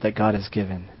leadership that God has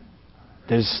given.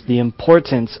 There's the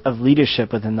importance of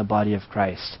leadership within the body of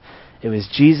Christ. It was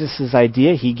Jesus'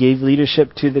 idea. He gave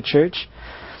leadership to the church.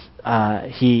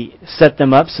 He set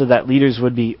them up so that leaders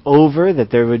would be over,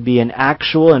 that there would be an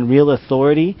actual and real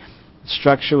authority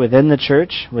structure within the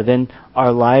church, within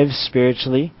our lives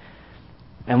spiritually.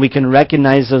 And we can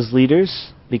recognize those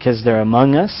leaders because they're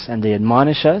among us and they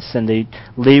admonish us and they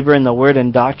labor in the word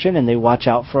and doctrine and they watch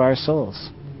out for our souls.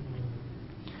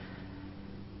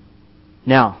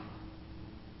 Now,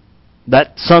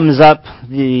 that sums up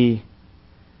the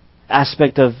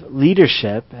aspect of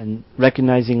leadership and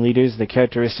recognizing leaders, the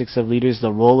characteristics of leaders,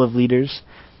 the role of leaders.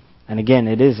 And again,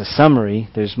 it is a summary.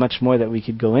 There's much more that we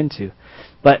could go into.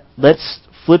 But let's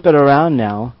flip it around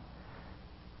now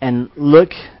and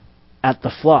look at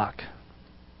the flock.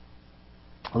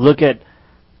 Look at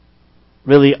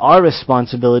really our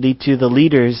responsibility to the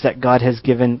leaders that God has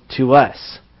given to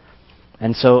us.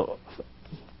 And so,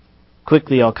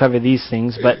 quickly I'll cover these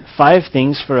things, but 5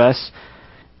 things for us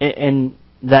in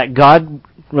that God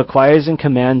requires and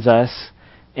commands us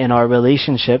in our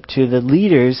relationship to the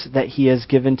leaders that He has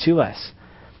given to us.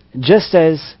 Just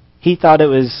as He thought it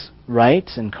was right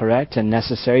and correct and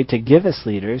necessary to give us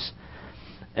leaders,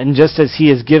 and just as He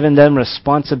has given them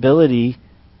responsibility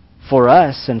for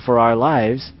us and for our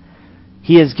lives,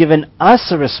 He has given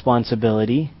us a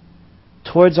responsibility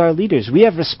towards our leaders. We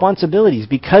have responsibilities.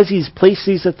 Because He's placed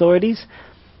these authorities,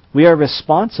 we are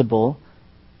responsible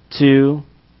to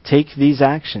take these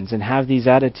actions and have these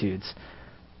attitudes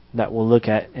that we'll look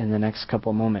at in the next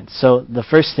couple moments. So the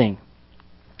first thing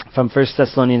from 1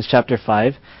 Thessalonians chapter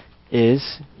 5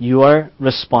 is you are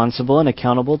responsible and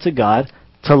accountable to God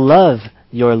to love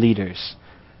your leaders.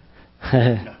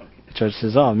 The church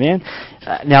says, oh man.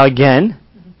 Now again,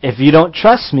 if you don't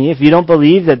trust me, if you don't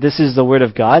believe that this is the Word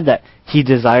of God that He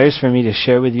desires for me to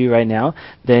share with you right now,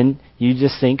 then you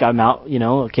just think I'm out,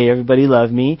 okay, everybody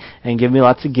love me and give me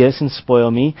lots of gifts and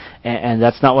spoil me, and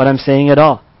that's not what I'm saying at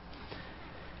all.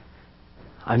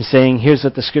 I'm saying here's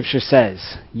what the Scripture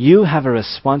says. You have a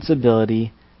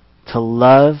responsibility to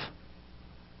love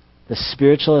the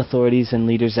spiritual authorities and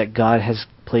leaders that God has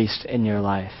placed in your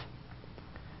life.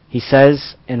 He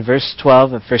says in verse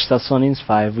 12 of 1 Thessalonians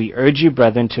 5, we urge you,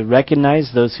 brethren, to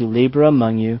recognize those who labor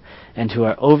among you and who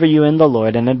are over you in the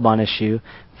Lord and admonish you,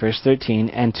 verse 13,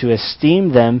 and to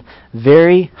esteem them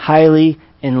very highly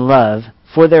in love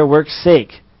for their work's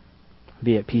sake.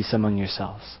 Be at peace among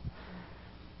yourselves.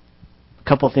 A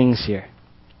couple things here.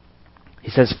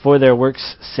 He says, for their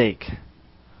work's sake.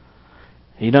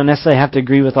 You don't necessarily have to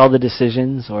agree with all the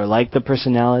decisions or like the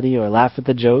personality or laugh at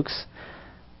the jokes.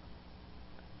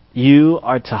 You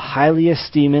are to highly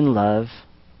esteem and love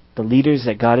the leaders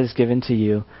that God has given to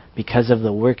you because of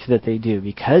the work that they do,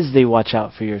 because they watch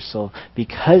out for your soul,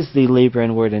 because they labor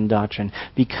in word and doctrine,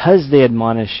 because they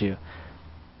admonish you.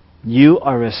 You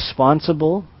are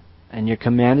responsible and you're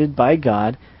commanded by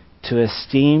God to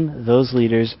esteem those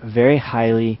leaders very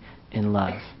highly in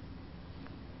love.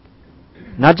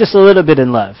 Not just a little bit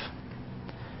in love,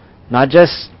 not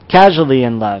just casually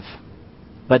in love,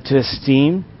 but to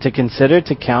esteem, to consider,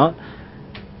 to count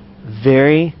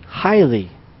very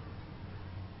highly.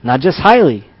 Not just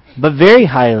highly, but very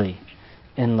highly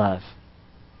in love.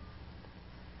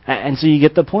 And so you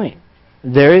get the point.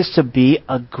 There is to be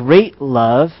a great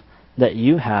love that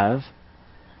you have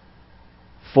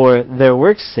for their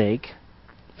work's sake,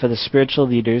 for the spiritual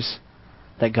leaders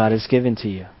that God has given to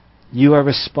you. You are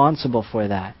responsible for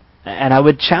that. And I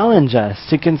would challenge us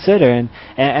to consider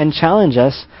and challenge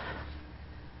us,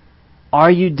 are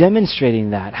you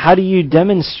demonstrating that? How do you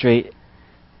demonstrate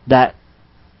that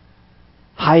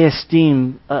high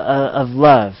esteem of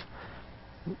love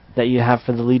that you have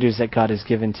for the leaders that God has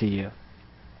given to you.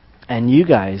 And you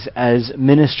guys, as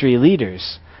ministry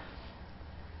leaders,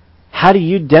 how do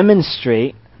you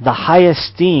demonstrate the high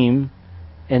esteem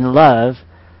and love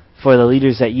for the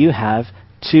leaders that you have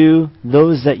to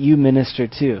those that you minister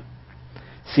to?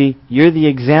 See, you're the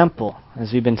example,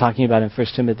 as we've been talking about in 1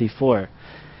 Timothy 4.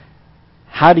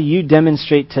 How do you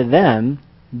demonstrate to them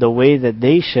the way that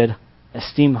they should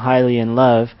esteem highly and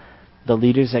love the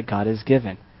leaders that God has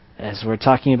given? As we're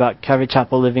talking about Calvary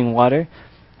Chapel Living Water,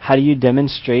 how do you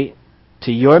demonstrate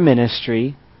to your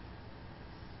ministry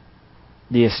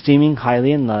the esteeming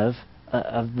highly and love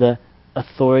of the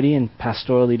authority and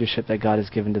pastoral leadership that God has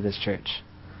given to this church?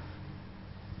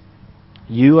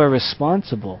 You are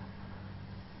responsible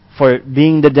for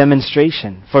being the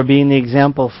demonstration, for being the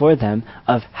example for them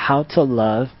of how to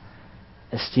love,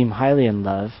 esteem highly and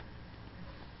love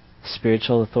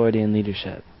spiritual authority and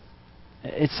leadership.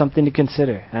 It's something to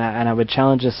consider, and I would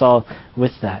challenge us all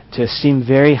with that, to esteem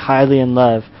very highly and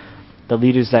love the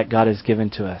leaders that God has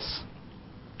given to us.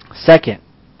 Second,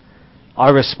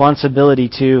 our responsibility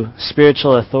to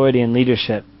spiritual authority and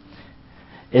leadership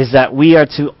is that we are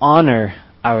to honor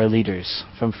our leaders.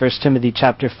 From 1 Timothy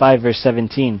chapter 5, verse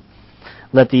 17.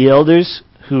 Let the elders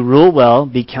who rule well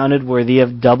be counted worthy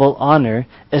of double honor,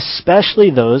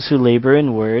 especially those who labor in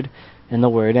the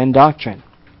word and doctrine.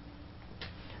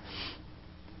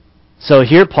 So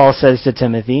here Paul says to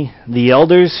Timothy, the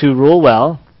elders who rule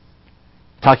well,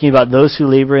 talking about those who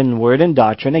labor in word and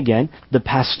doctrine, again, the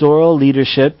pastoral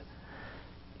leadership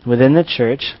within the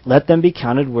church, let them be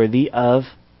counted worthy of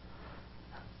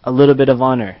a little bit of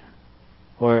honor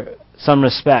or some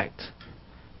respect.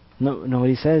 No, what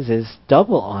he says is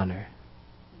double honor.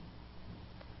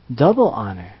 Double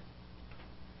honor.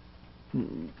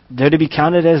 They're to be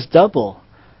counted as double.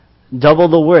 Double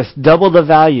the worth, double the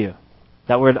value.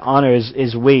 That word honor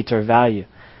is weight or value.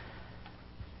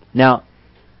 Now,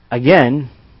 again,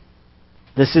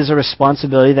 this is a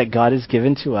responsibility that God has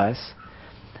given to us.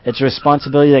 It's a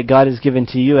responsibility that God has given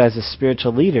to you as a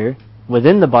spiritual leader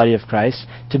within the body of Christ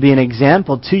to be an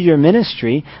example to your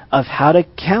ministry of how to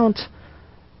count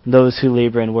those who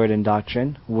labor in word and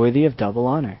doctrine worthy of double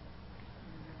honor.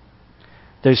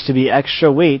 There's to be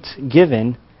extra weight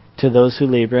given to those who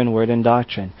labor in word and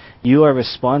doctrine. You are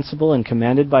responsible and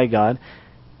commanded by God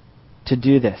to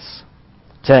do this,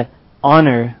 to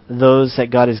honor those that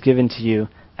God has given to you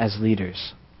as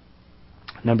leaders.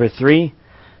 Number 3,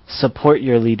 support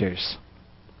your leaders.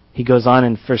 He goes on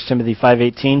in 1 Timothy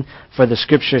 5:18, for the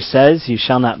scripture says, you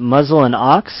shall not muzzle an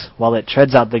ox while it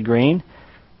treads out the grain,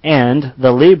 and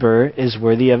the laborer is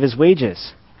worthy of his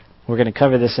wages. We're going to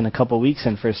cover this in a couple weeks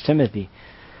in 1 Timothy.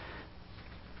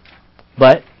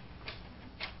 But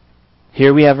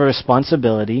here we have a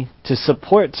responsibility to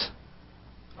support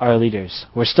our leaders.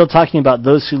 We're still talking about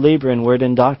those who labor in word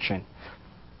and doctrine.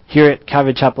 Here at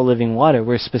Calvary Chapel Living Water,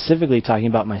 we're specifically talking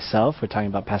about myself. We're talking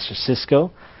about Pastor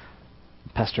Cisco,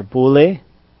 Pastor Bule,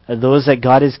 those that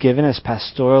God has given as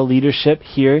pastoral leadership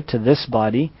here to this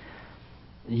body.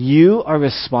 You are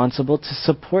responsible to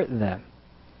support them.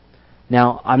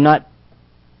 Now, I'm not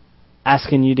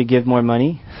asking you to give more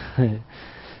money.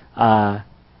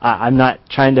 I'm not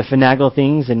trying to finagle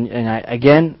things, and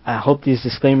I hope these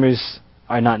disclaimers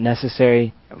are not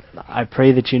necessary. I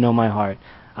pray that you know my heart.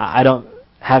 I don't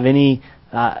have any,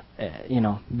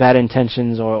 bad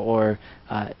intentions or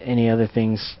any other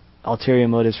things, ulterior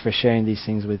motives for sharing these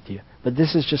things with you. But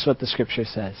this is just what the Scripture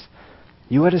says.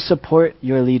 You are to support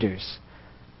your leaders.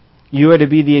 You are to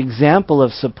be the example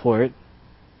of support.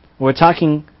 We're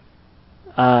talking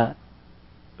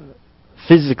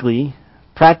physically,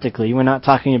 practically. We're not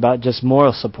talking about just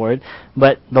moral support,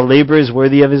 but the laborer is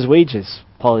worthy of his wages,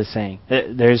 Paul is saying.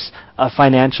 There's a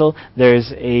financial,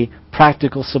 there's a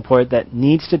practical support that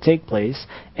needs to take place,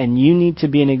 and you need to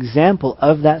be an example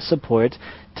of that support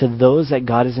to those that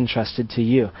God has entrusted to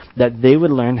you, that they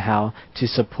would learn how to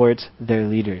support their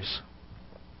leaders.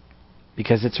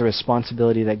 Because it's a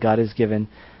responsibility that God has given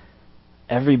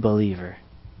every believer,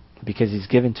 because He's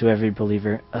given to every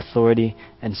believer authority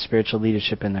and spiritual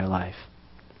leadership in their life.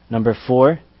 Number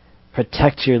 4,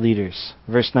 protect your leaders.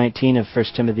 Verse 19 of 1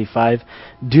 Timothy 5,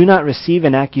 do not receive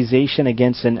an accusation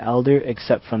against an elder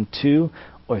except from 2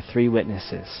 or 3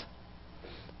 witnesses.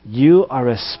 You are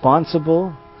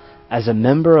responsible as a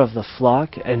member of the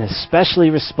flock, and especially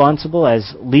responsible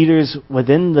as leaders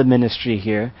within the ministry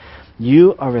here.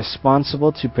 You are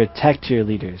responsible to protect your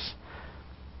leaders.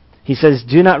 He says,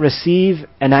 do not receive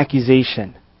an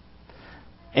accusation.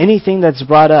 Anything that's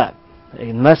brought up,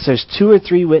 unless there's 2 or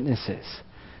 3 witnesses.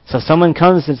 So someone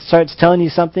comes and starts telling you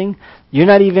something, You're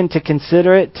not even to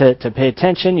consider it, to pay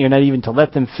attention. You're not even to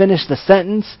let them finish the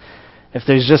sentence if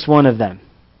there's just one of them.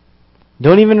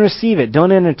 Don't even receive it.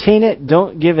 Don't entertain it.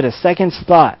 Don't give it a second's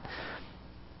thought.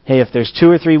 Hey, if there's 2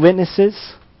 or 3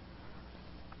 witnesses,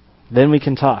 then we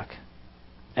can talk.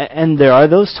 And there are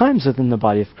those times within the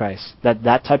body of Christ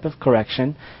that type of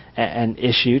correction and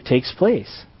issue takes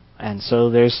place. And so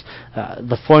there's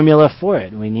the formula for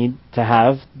it. We need to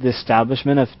have the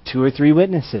establishment of 2 or 3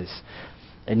 witnesses.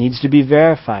 It needs to be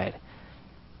verified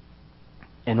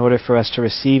in order for us to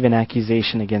receive an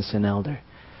accusation against an elder.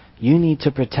 You need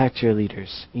to protect your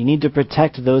leaders. You need to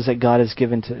protect those that God has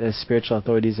given to as spiritual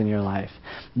authorities in your life.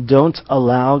 Don't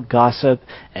allow gossip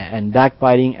and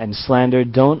backbiting and slander.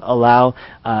 Don't allow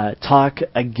talk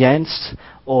against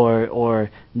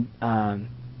or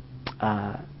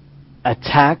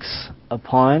attacks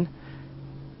upon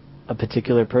a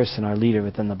particular person or leader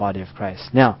within the body of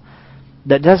Christ. Now,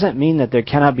 that doesn't mean that there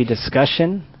cannot be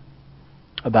discussion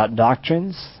about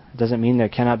doctrines. It doesn't mean there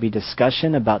cannot be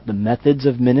discussion about the methods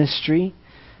of ministry.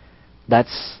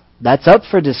 That's up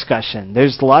for discussion.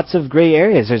 There's lots of gray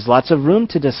areas. There's lots of room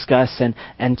to discuss and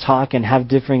talk and have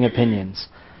differing opinions.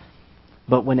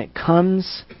 But when it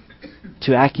comes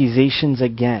to accusations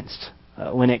against,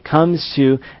 when it comes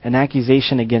to an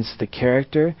accusation against the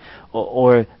character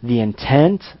or the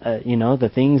intent, the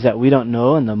things that we don't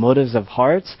know and the motives of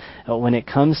hearts, when it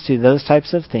comes to those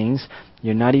types of things,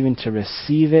 you're not even to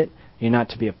receive it. You're not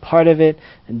to be a part of it,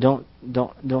 and don't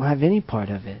have any part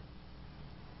of it.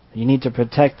 You need to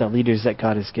protect the leaders that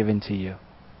God has given to you.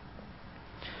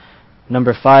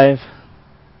 Number 5,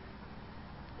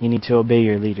 you need to obey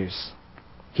your leaders.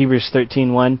 Hebrews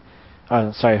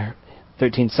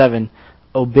 13:7,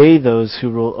 obey those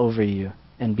who rule over you,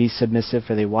 and be submissive,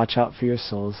 for they watch out for your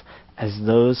souls as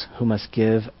those who must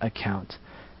give account.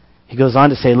 He goes on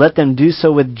to say, let them do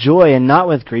so with joy and not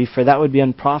with grief, for that would be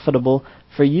unprofitable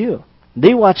for you.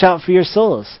 They watch out for your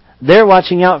souls. They're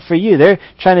watching out for you. They're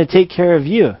trying to take care of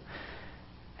you.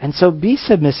 And so be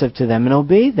submissive to them and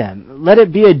obey them. Let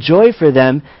it be a joy for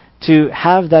them to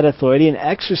have that authority and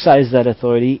exercise that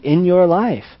authority in your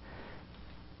life.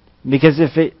 Because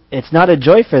if it's not a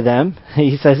joy for them,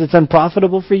 he says it's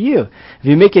unprofitable for you. If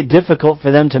you make it difficult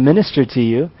for them to minister to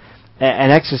you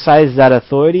and exercise that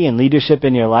authority and leadership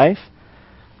in your life,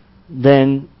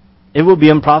 then it will be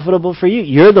unprofitable for you.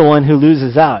 You're the one who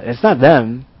loses out. It's not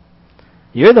them.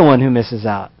 You're the one who misses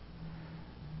out.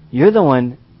 You're the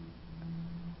one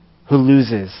who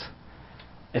loses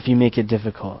if you make it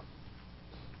difficult.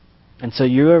 And so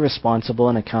you are responsible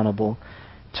and accountable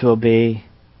to obey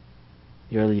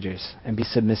your leaders and be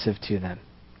submissive to them.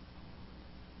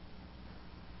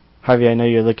 Harvey, I know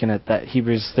you're looking at that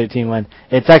Hebrews 13:1.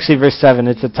 It's actually verse 7.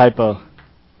 It's a typo.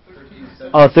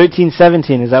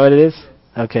 13:17. Is that what it is?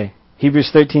 Okay.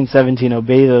 Hebrews 13:17.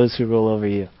 Obey those who rule over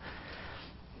you.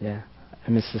 Yeah,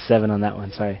 I missed the 7 on that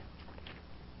one. Sorry.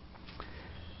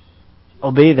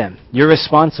 Obey them. You're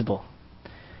responsible.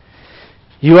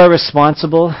 You are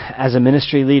responsible as a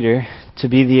ministry leader to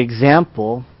be the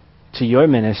example to your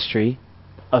ministry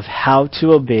of how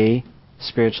to obey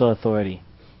spiritual authority.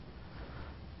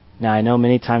 Now, I know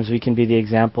many times we can be the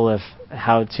example of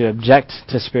how to object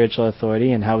to spiritual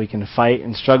authority and how we can fight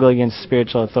and struggle against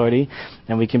spiritual authority,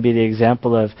 and we can be the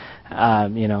example of,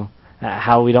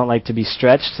 how we don't like to be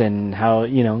stretched and how,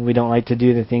 we don't like to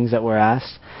do the things that we're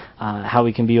asked, how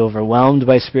we can be overwhelmed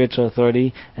by spiritual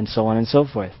authority, and so on and so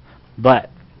forth. But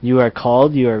you are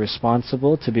called, you are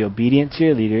responsible to be obedient to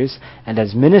your leaders, and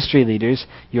as ministry leaders,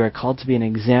 you are called to be an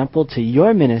example to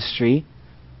your ministry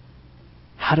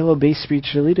how to obey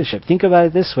spiritual leadership. Think about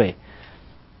it this way.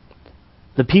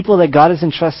 The people that God has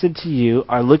entrusted to you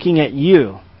are looking at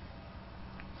you.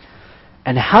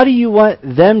 And how do you want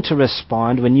them to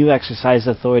respond when you exercise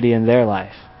authority in their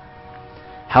life?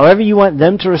 However you want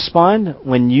them to respond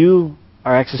when you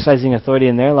are exercising authority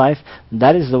in their life,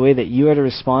 that is the way that you are to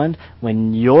respond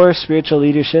when your spiritual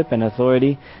leadership and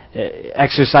authority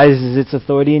exercises its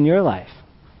authority in your life.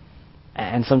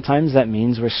 And sometimes that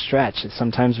means we're stretched.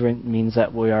 Sometimes it means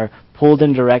that we are pulled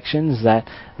in directions that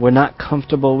we're not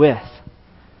comfortable with.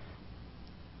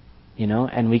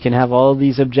 And we can have all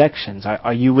these objections.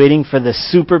 Are you waiting for the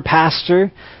super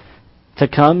pastor to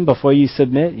come before you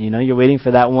submit? You're waiting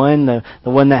for that one, the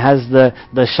one that has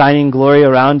the shining glory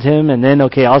around him, and then,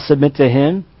 okay, I'll submit to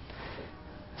him.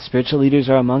 Spiritual leaders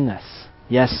are among us.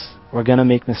 Yes, we're going to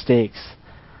make mistakes.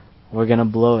 We're going to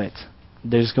blow it.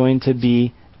 There's going to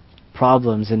be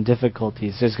problems and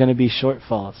difficulties. There's going to be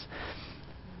shortfalls.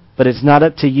 But it's not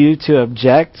up to you to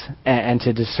object and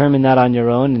to determine that on your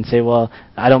own and say, well,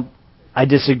 I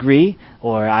disagree,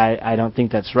 or I don't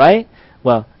think that's right,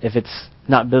 Well, if it's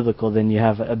not biblical, then you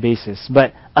have a basis.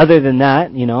 But other than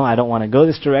that, I don't want to go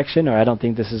this direction, or I don't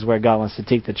think this is where God wants to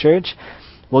take the church.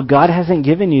 Well, God hasn't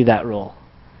given you that role.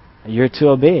 You're to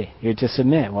obey. You're to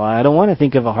submit. Well, I don't want to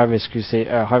think of a Harvest Crusade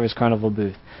or a Harvest Carnival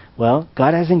booth. Well,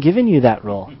 God hasn't given you that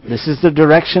role. This is the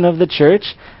direction of the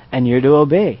church, and you're to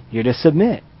obey. You're to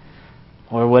submit.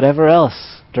 Or whatever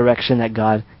else direction that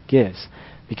God gives.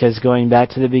 Because going back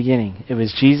to the beginning, it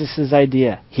was Jesus'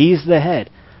 idea. He's the head.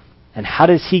 And how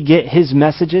does he get his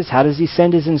messages? How does he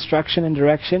send his instruction and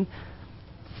direction?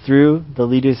 Through the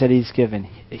leaders that he's given.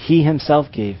 He himself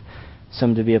gave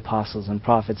some to be apostles and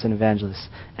prophets and evangelists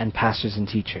and pastors and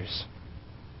teachers.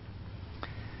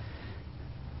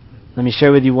 Let me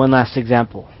share with you one last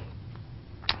example.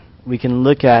 We can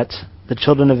look at the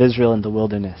children of Israel in the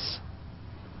wilderness.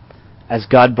 As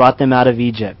God brought them out of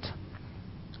Egypt.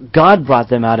 God brought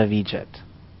them out of Egypt.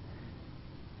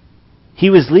 He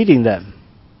was leading them.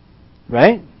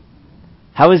 Right?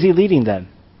 How was he leading them?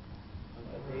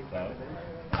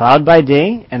 Cloud by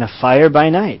day and a fire by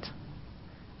night.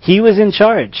 He was in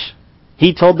charge.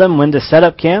 He told them when to set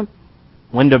up camp,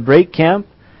 when to break camp,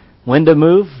 when to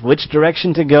move, which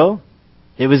direction to go.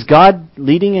 It was God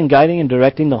leading and guiding and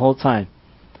directing the whole time.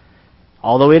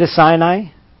 All the way to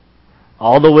Sinai,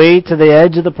 all the way to the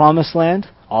edge of the promised land,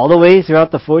 all the way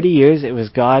throughout the 40 years, it was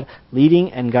God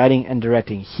leading and guiding and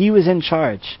directing. He was in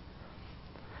charge.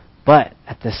 But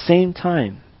at the same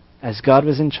time, as God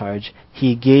was in charge,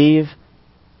 he gave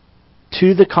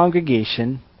to the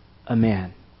congregation a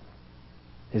man.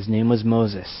 His name was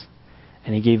Moses.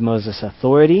 And he gave Moses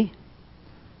authority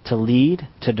to lead,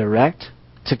 to direct,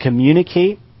 to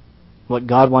communicate what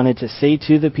God wanted to say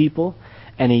to the people.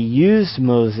 And he used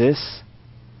Moses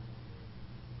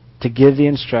to give the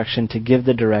instruction, to give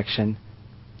the direction,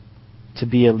 to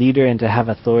be a leader and to have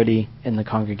authority in the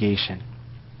congregation.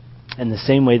 In the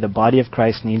same way, the body of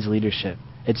Christ needs leadership.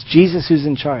 It's Jesus who's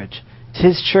in charge. It's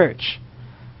his church.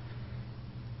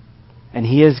 And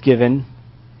he has given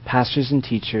pastors and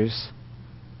teachers,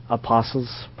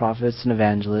 apostles, prophets, and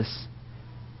evangelists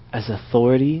as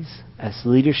authorities, as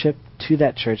leadership to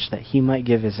that church, that he might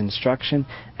give his instruction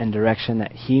and direction,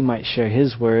 that he might share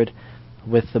his word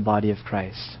with the body of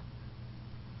Christ.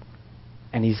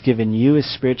 And he's given you as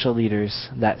spiritual leaders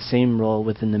that same role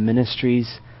within the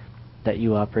ministries that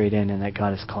you operate in and that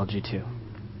God has called you to.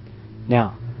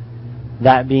 Now,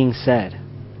 that being said,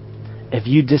 if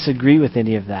you disagree with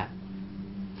any of that,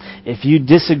 if you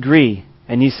disagree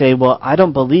and you say, well, I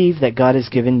don't believe that God has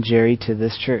given Jerry to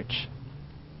this church,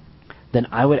 then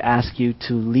I would ask you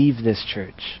to leave this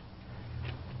church.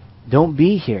 Don't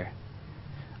be here.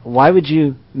 Why would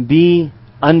you be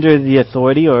under the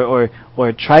authority or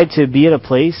try to be at a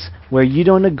place where you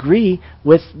don't agree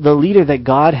with the leader that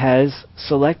God has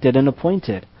selected and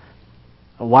appointed?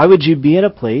 Why would you be at a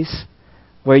place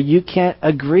where you can't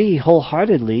agree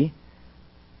wholeheartedly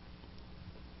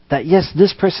that, yes,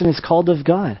 this person is called of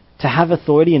God to have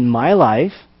authority in my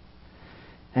life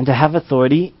and to have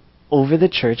authority over the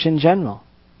church in general?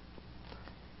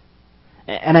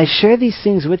 And I share these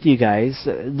things with you guys.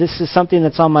 This is something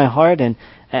that's on my heart, and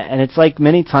it's like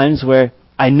many times where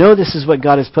I know this is what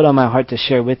God has put on my heart to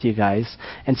share with you guys.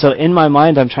 And so in my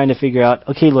mind, I'm trying to figure out,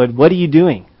 okay, Lord, what are you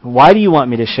doing? Why do you want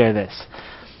me to share this?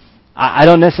 I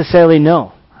don't necessarily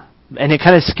know. And it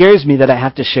kind of scares me that I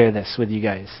have to share this with you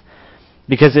guys.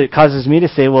 Because it causes me to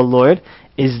say, well, Lord,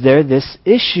 is there this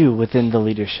issue within the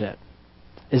leadership?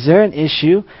 Is there an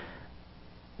issue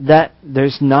that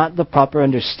there's not the proper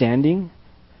understanding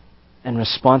and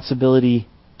responsibility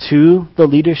to the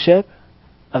leadership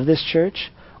of this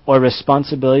church? Or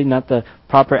responsibility, not the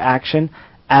proper action,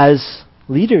 as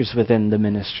leaders within the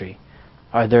ministry?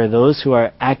 Are there those who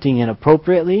are acting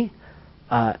inappropriately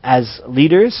as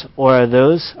leaders, or are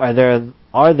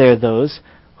there those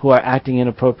who are acting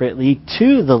inappropriately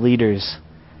to the leaders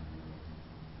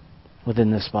within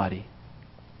this body?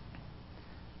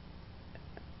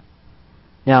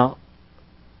 Now,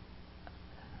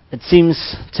 it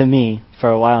seems to me, for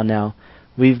a while now,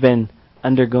 we've been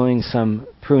undergoing some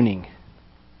pruning.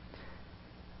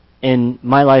 In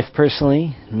my life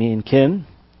personally, me and Kim,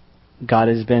 God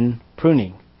has been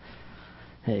pruning.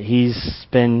 He's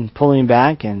been pulling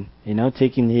back and,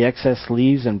 taking the excess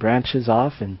leaves and branches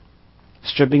off and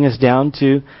stripping us down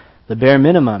to the bare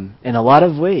minimum in a lot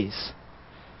of ways.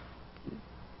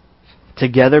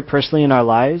 Together, personally in our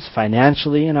lives,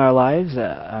 financially in our lives,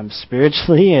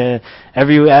 spiritually,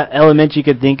 every element you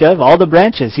could think of, all the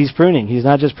branches He's pruning. He's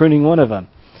not just pruning one of them.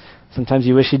 Sometimes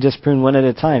you wish He'd just prune one at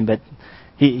a time, but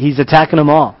He's attacking them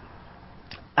all.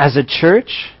 As a church,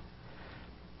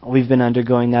 we've been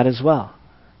undergoing that as well.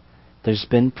 There's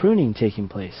been pruning taking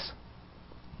place.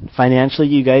 Financially,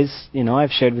 you guys,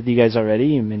 I've shared with you guys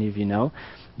already, and many of you know,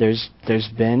 there's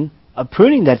been a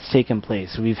pruning that's taken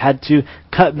place. We've had to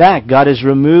cut back. God has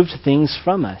removed things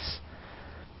from us.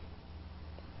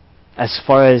 As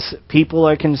far as people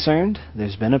are concerned,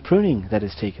 there's been a pruning that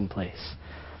has taken place.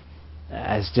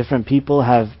 As different people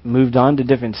have moved on to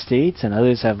different states, and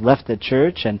others have left the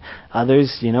church, and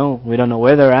others, we don't know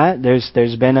where they're at,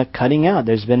 there's been a cutting out.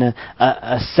 There's been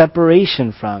a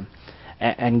separation from.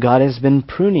 And God has been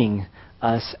pruning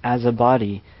us as a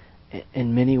body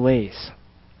in many ways.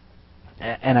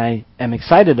 And I am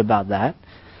excited about that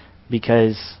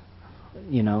because,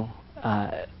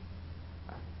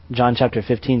 John chapter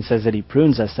 15 says that He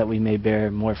prunes us that we may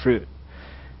bear more fruit.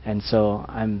 And so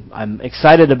I'm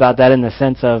excited about that in the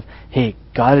sense of, hey,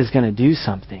 God is going to do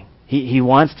something. He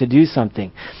wants to do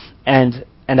something. And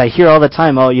I hear all the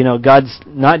time, God's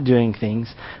not doing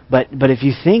things. But if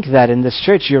you think that in this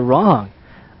church, you're wrong.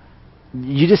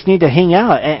 You just need to hang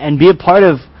out and be a part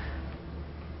of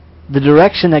the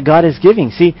direction that God is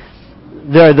giving. See,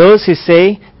 there are those who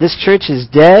say this church is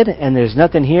dead and there's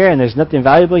nothing here and there's nothing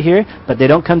valuable here, but they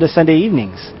don't come to Sunday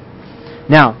evenings.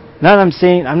 Now,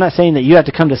 I'm not saying that you have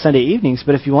to come to Sunday evenings,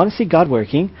 but if you want to see God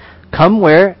working, come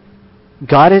where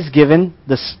God has given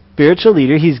the spiritual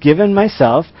leader, He's given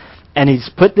myself, and He's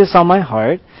put this on my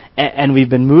heart, and we've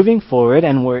been moving forward,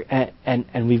 and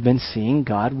we've been seeing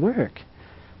God work.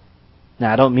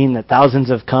 Now, I don't mean that thousands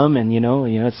have come and,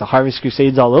 it's the Harvest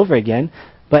Crusades all over again,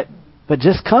 but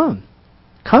just come.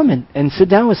 Come and sit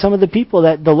down with some of the people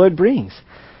that the Lord brings.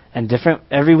 And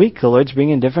every week the Lord's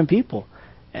bringing different people.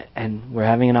 And we're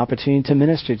having an opportunity to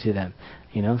minister to them.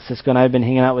 Cisco and I have been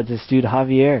hanging out with this dude,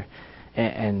 Javier.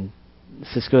 And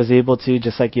Cisco is able to,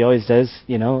 just like he always does,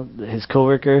 his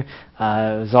coworker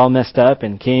was all messed up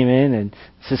and came in, and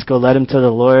Cisco led him to the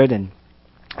Lord, and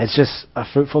it's just a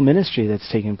fruitful ministry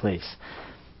that's taking place.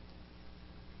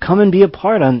 Come and be a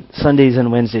part on Sundays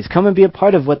and Wednesdays. Come and be a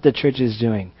part of what the church is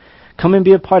doing. Come and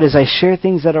be a part as I share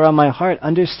things that are on my heart.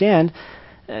 Understand,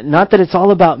 not that it's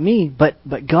all about me, but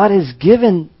God has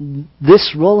given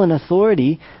this role and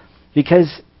authority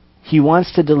because He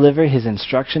wants to deliver His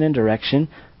instruction and direction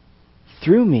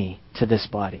through me to this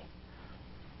body.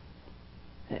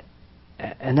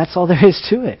 And that's all there is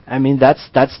to it. I mean,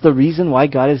 that's the reason why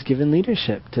God has given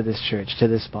leadership to this church, to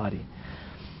this body.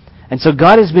 And so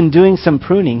God has been doing some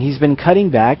pruning. He's been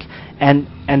cutting back, and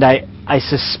I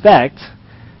suspect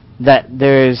that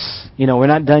there's, we're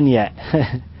not done yet.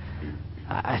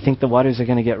 I think the waters are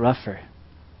going to get rougher.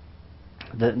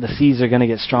 The seas are going to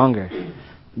get stronger.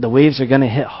 The waves are going to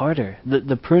hit harder.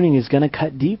 The pruning is going to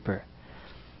cut deeper.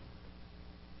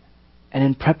 And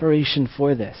in preparation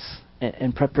for this,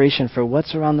 in preparation for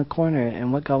what's around the corner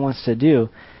and what God wants to do,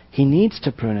 He needs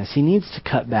to prune us. He needs to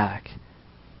cut back.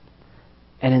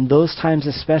 And in those times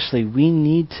especially, we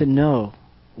need to know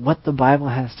what the Bible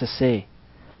has to say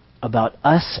about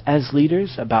us as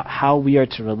leaders, about how we are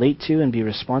to relate to and be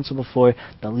responsible for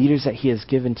the leaders that He has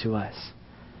given to us.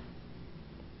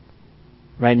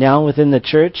 Right now within the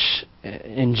church,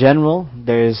 in general,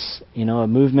 there's a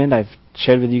movement I've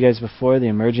shared with you guys before, the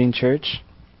emerging church.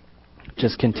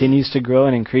 Just continues to grow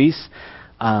and increase.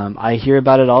 I hear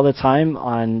about it all the time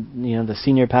on the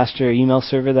senior pastor email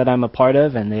server that I'm a part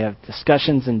of, and they have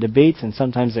discussions and debates, and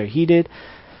sometimes they're heated.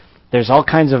 There's all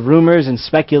kinds of rumors and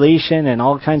speculation and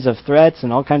all kinds of threats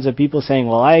and all kinds of people saying,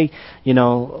 well, I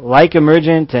like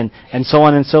Emergent and so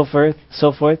on and so forth.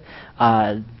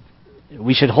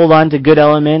 We should hold on to good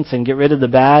elements and get rid of the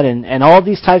bad, and all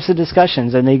these types of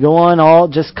discussions, and they go on all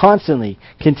just constantly,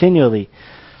 continually,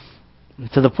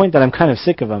 to the point that I'm kind of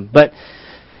sick of them. But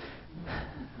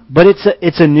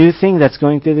it's a new thing that's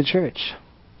going through the church.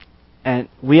 And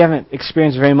we haven't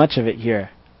experienced very much of it here.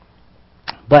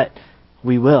 But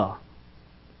we will.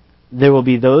 There will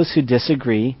be those who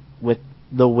disagree with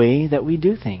the way that we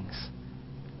do things.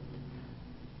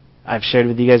 I've shared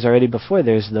with you guys already before,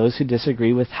 there's those who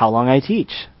disagree with how long I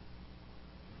teach.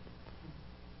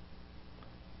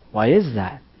 Why is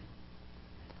that?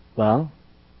 Well,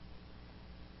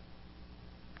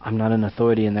 I'm not an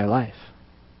authority in their life.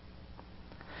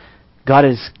 God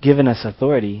has given us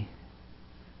authority.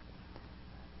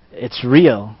 It's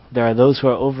real. There are those who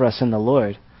are over us in the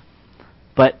Lord.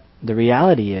 But the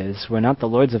reality is, we're not the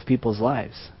lords of people's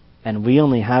lives. And we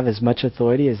only have as much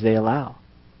authority as they allow.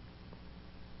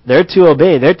 They're to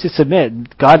obey. They're to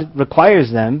submit. God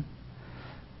requires them.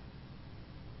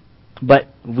 But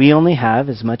we only have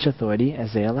as much authority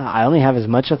as they allow. I only have as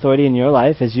much authority in your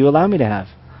life as you allow me to have.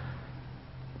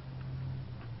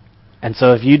 And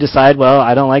so if you decide, well,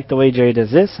 I don't like the way Jerry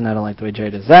does this, and I don't like the way Jerry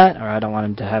does that, or I don't want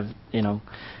him to have,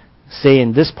 say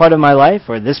in this part of my life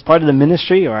or this part of the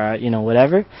ministry or,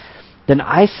 whatever, then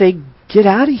I say, get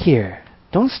out of here.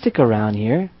 Don't stick around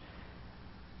here.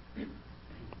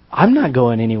 I'm not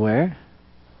going anywhere.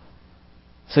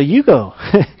 So you go.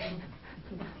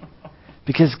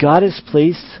 Because God has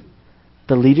placed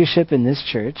the leadership in this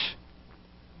church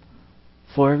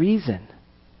for a reason.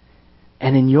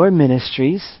 And in your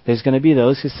ministries, there's going to be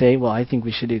those who say, well, I think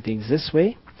we should do things this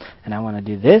way, and I want to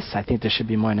do this. I think there should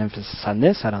be more emphasis on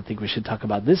this. I don't think we should talk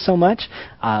about this so much.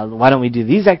 Why don't we do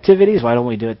these activities? Why don't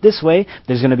we do it this way?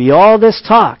 There's going to be all this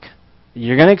talk.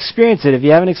 You're going to experience it if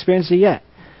you haven't experienced it yet.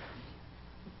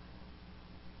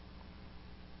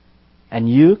 And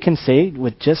you can say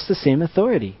with just the same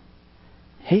authority,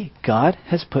 hey, God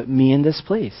has put me in this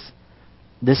place.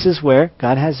 This is where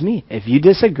God has me. If you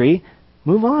disagree,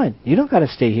 move on. You don't got to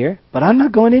stay here, but I'm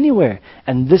not going anywhere.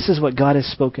 And this is what God has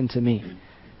spoken to me.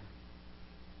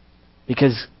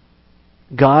 Because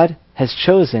God has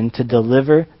chosen to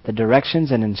deliver the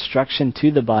directions and instruction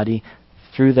to the body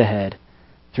through the head,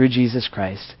 through Jesus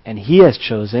Christ. And He has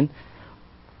chosen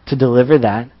to deliver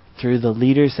that through the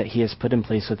leaders that He has put in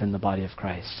place within the body of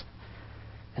Christ.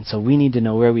 And so we need to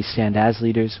know where we stand as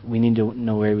leaders. We need to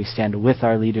know where we stand with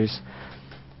our leaders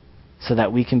so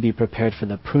that we can be prepared for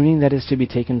the pruning that is to be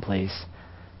taken place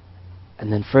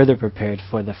and then further prepared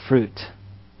for the fruit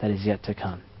that is yet to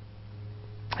come.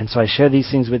 And so I share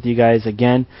these things with you guys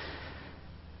again.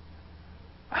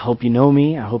 I hope you know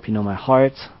me. I hope you know my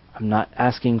heart. I'm not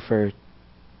asking for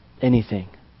anything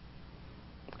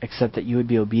except that you would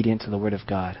be obedient to the Word of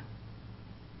God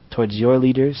towards your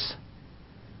leaders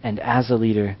and as a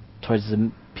leader towards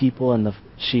the people and the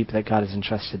sheep that God has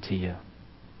entrusted to you.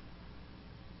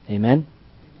 Amen?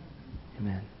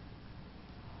 Amen.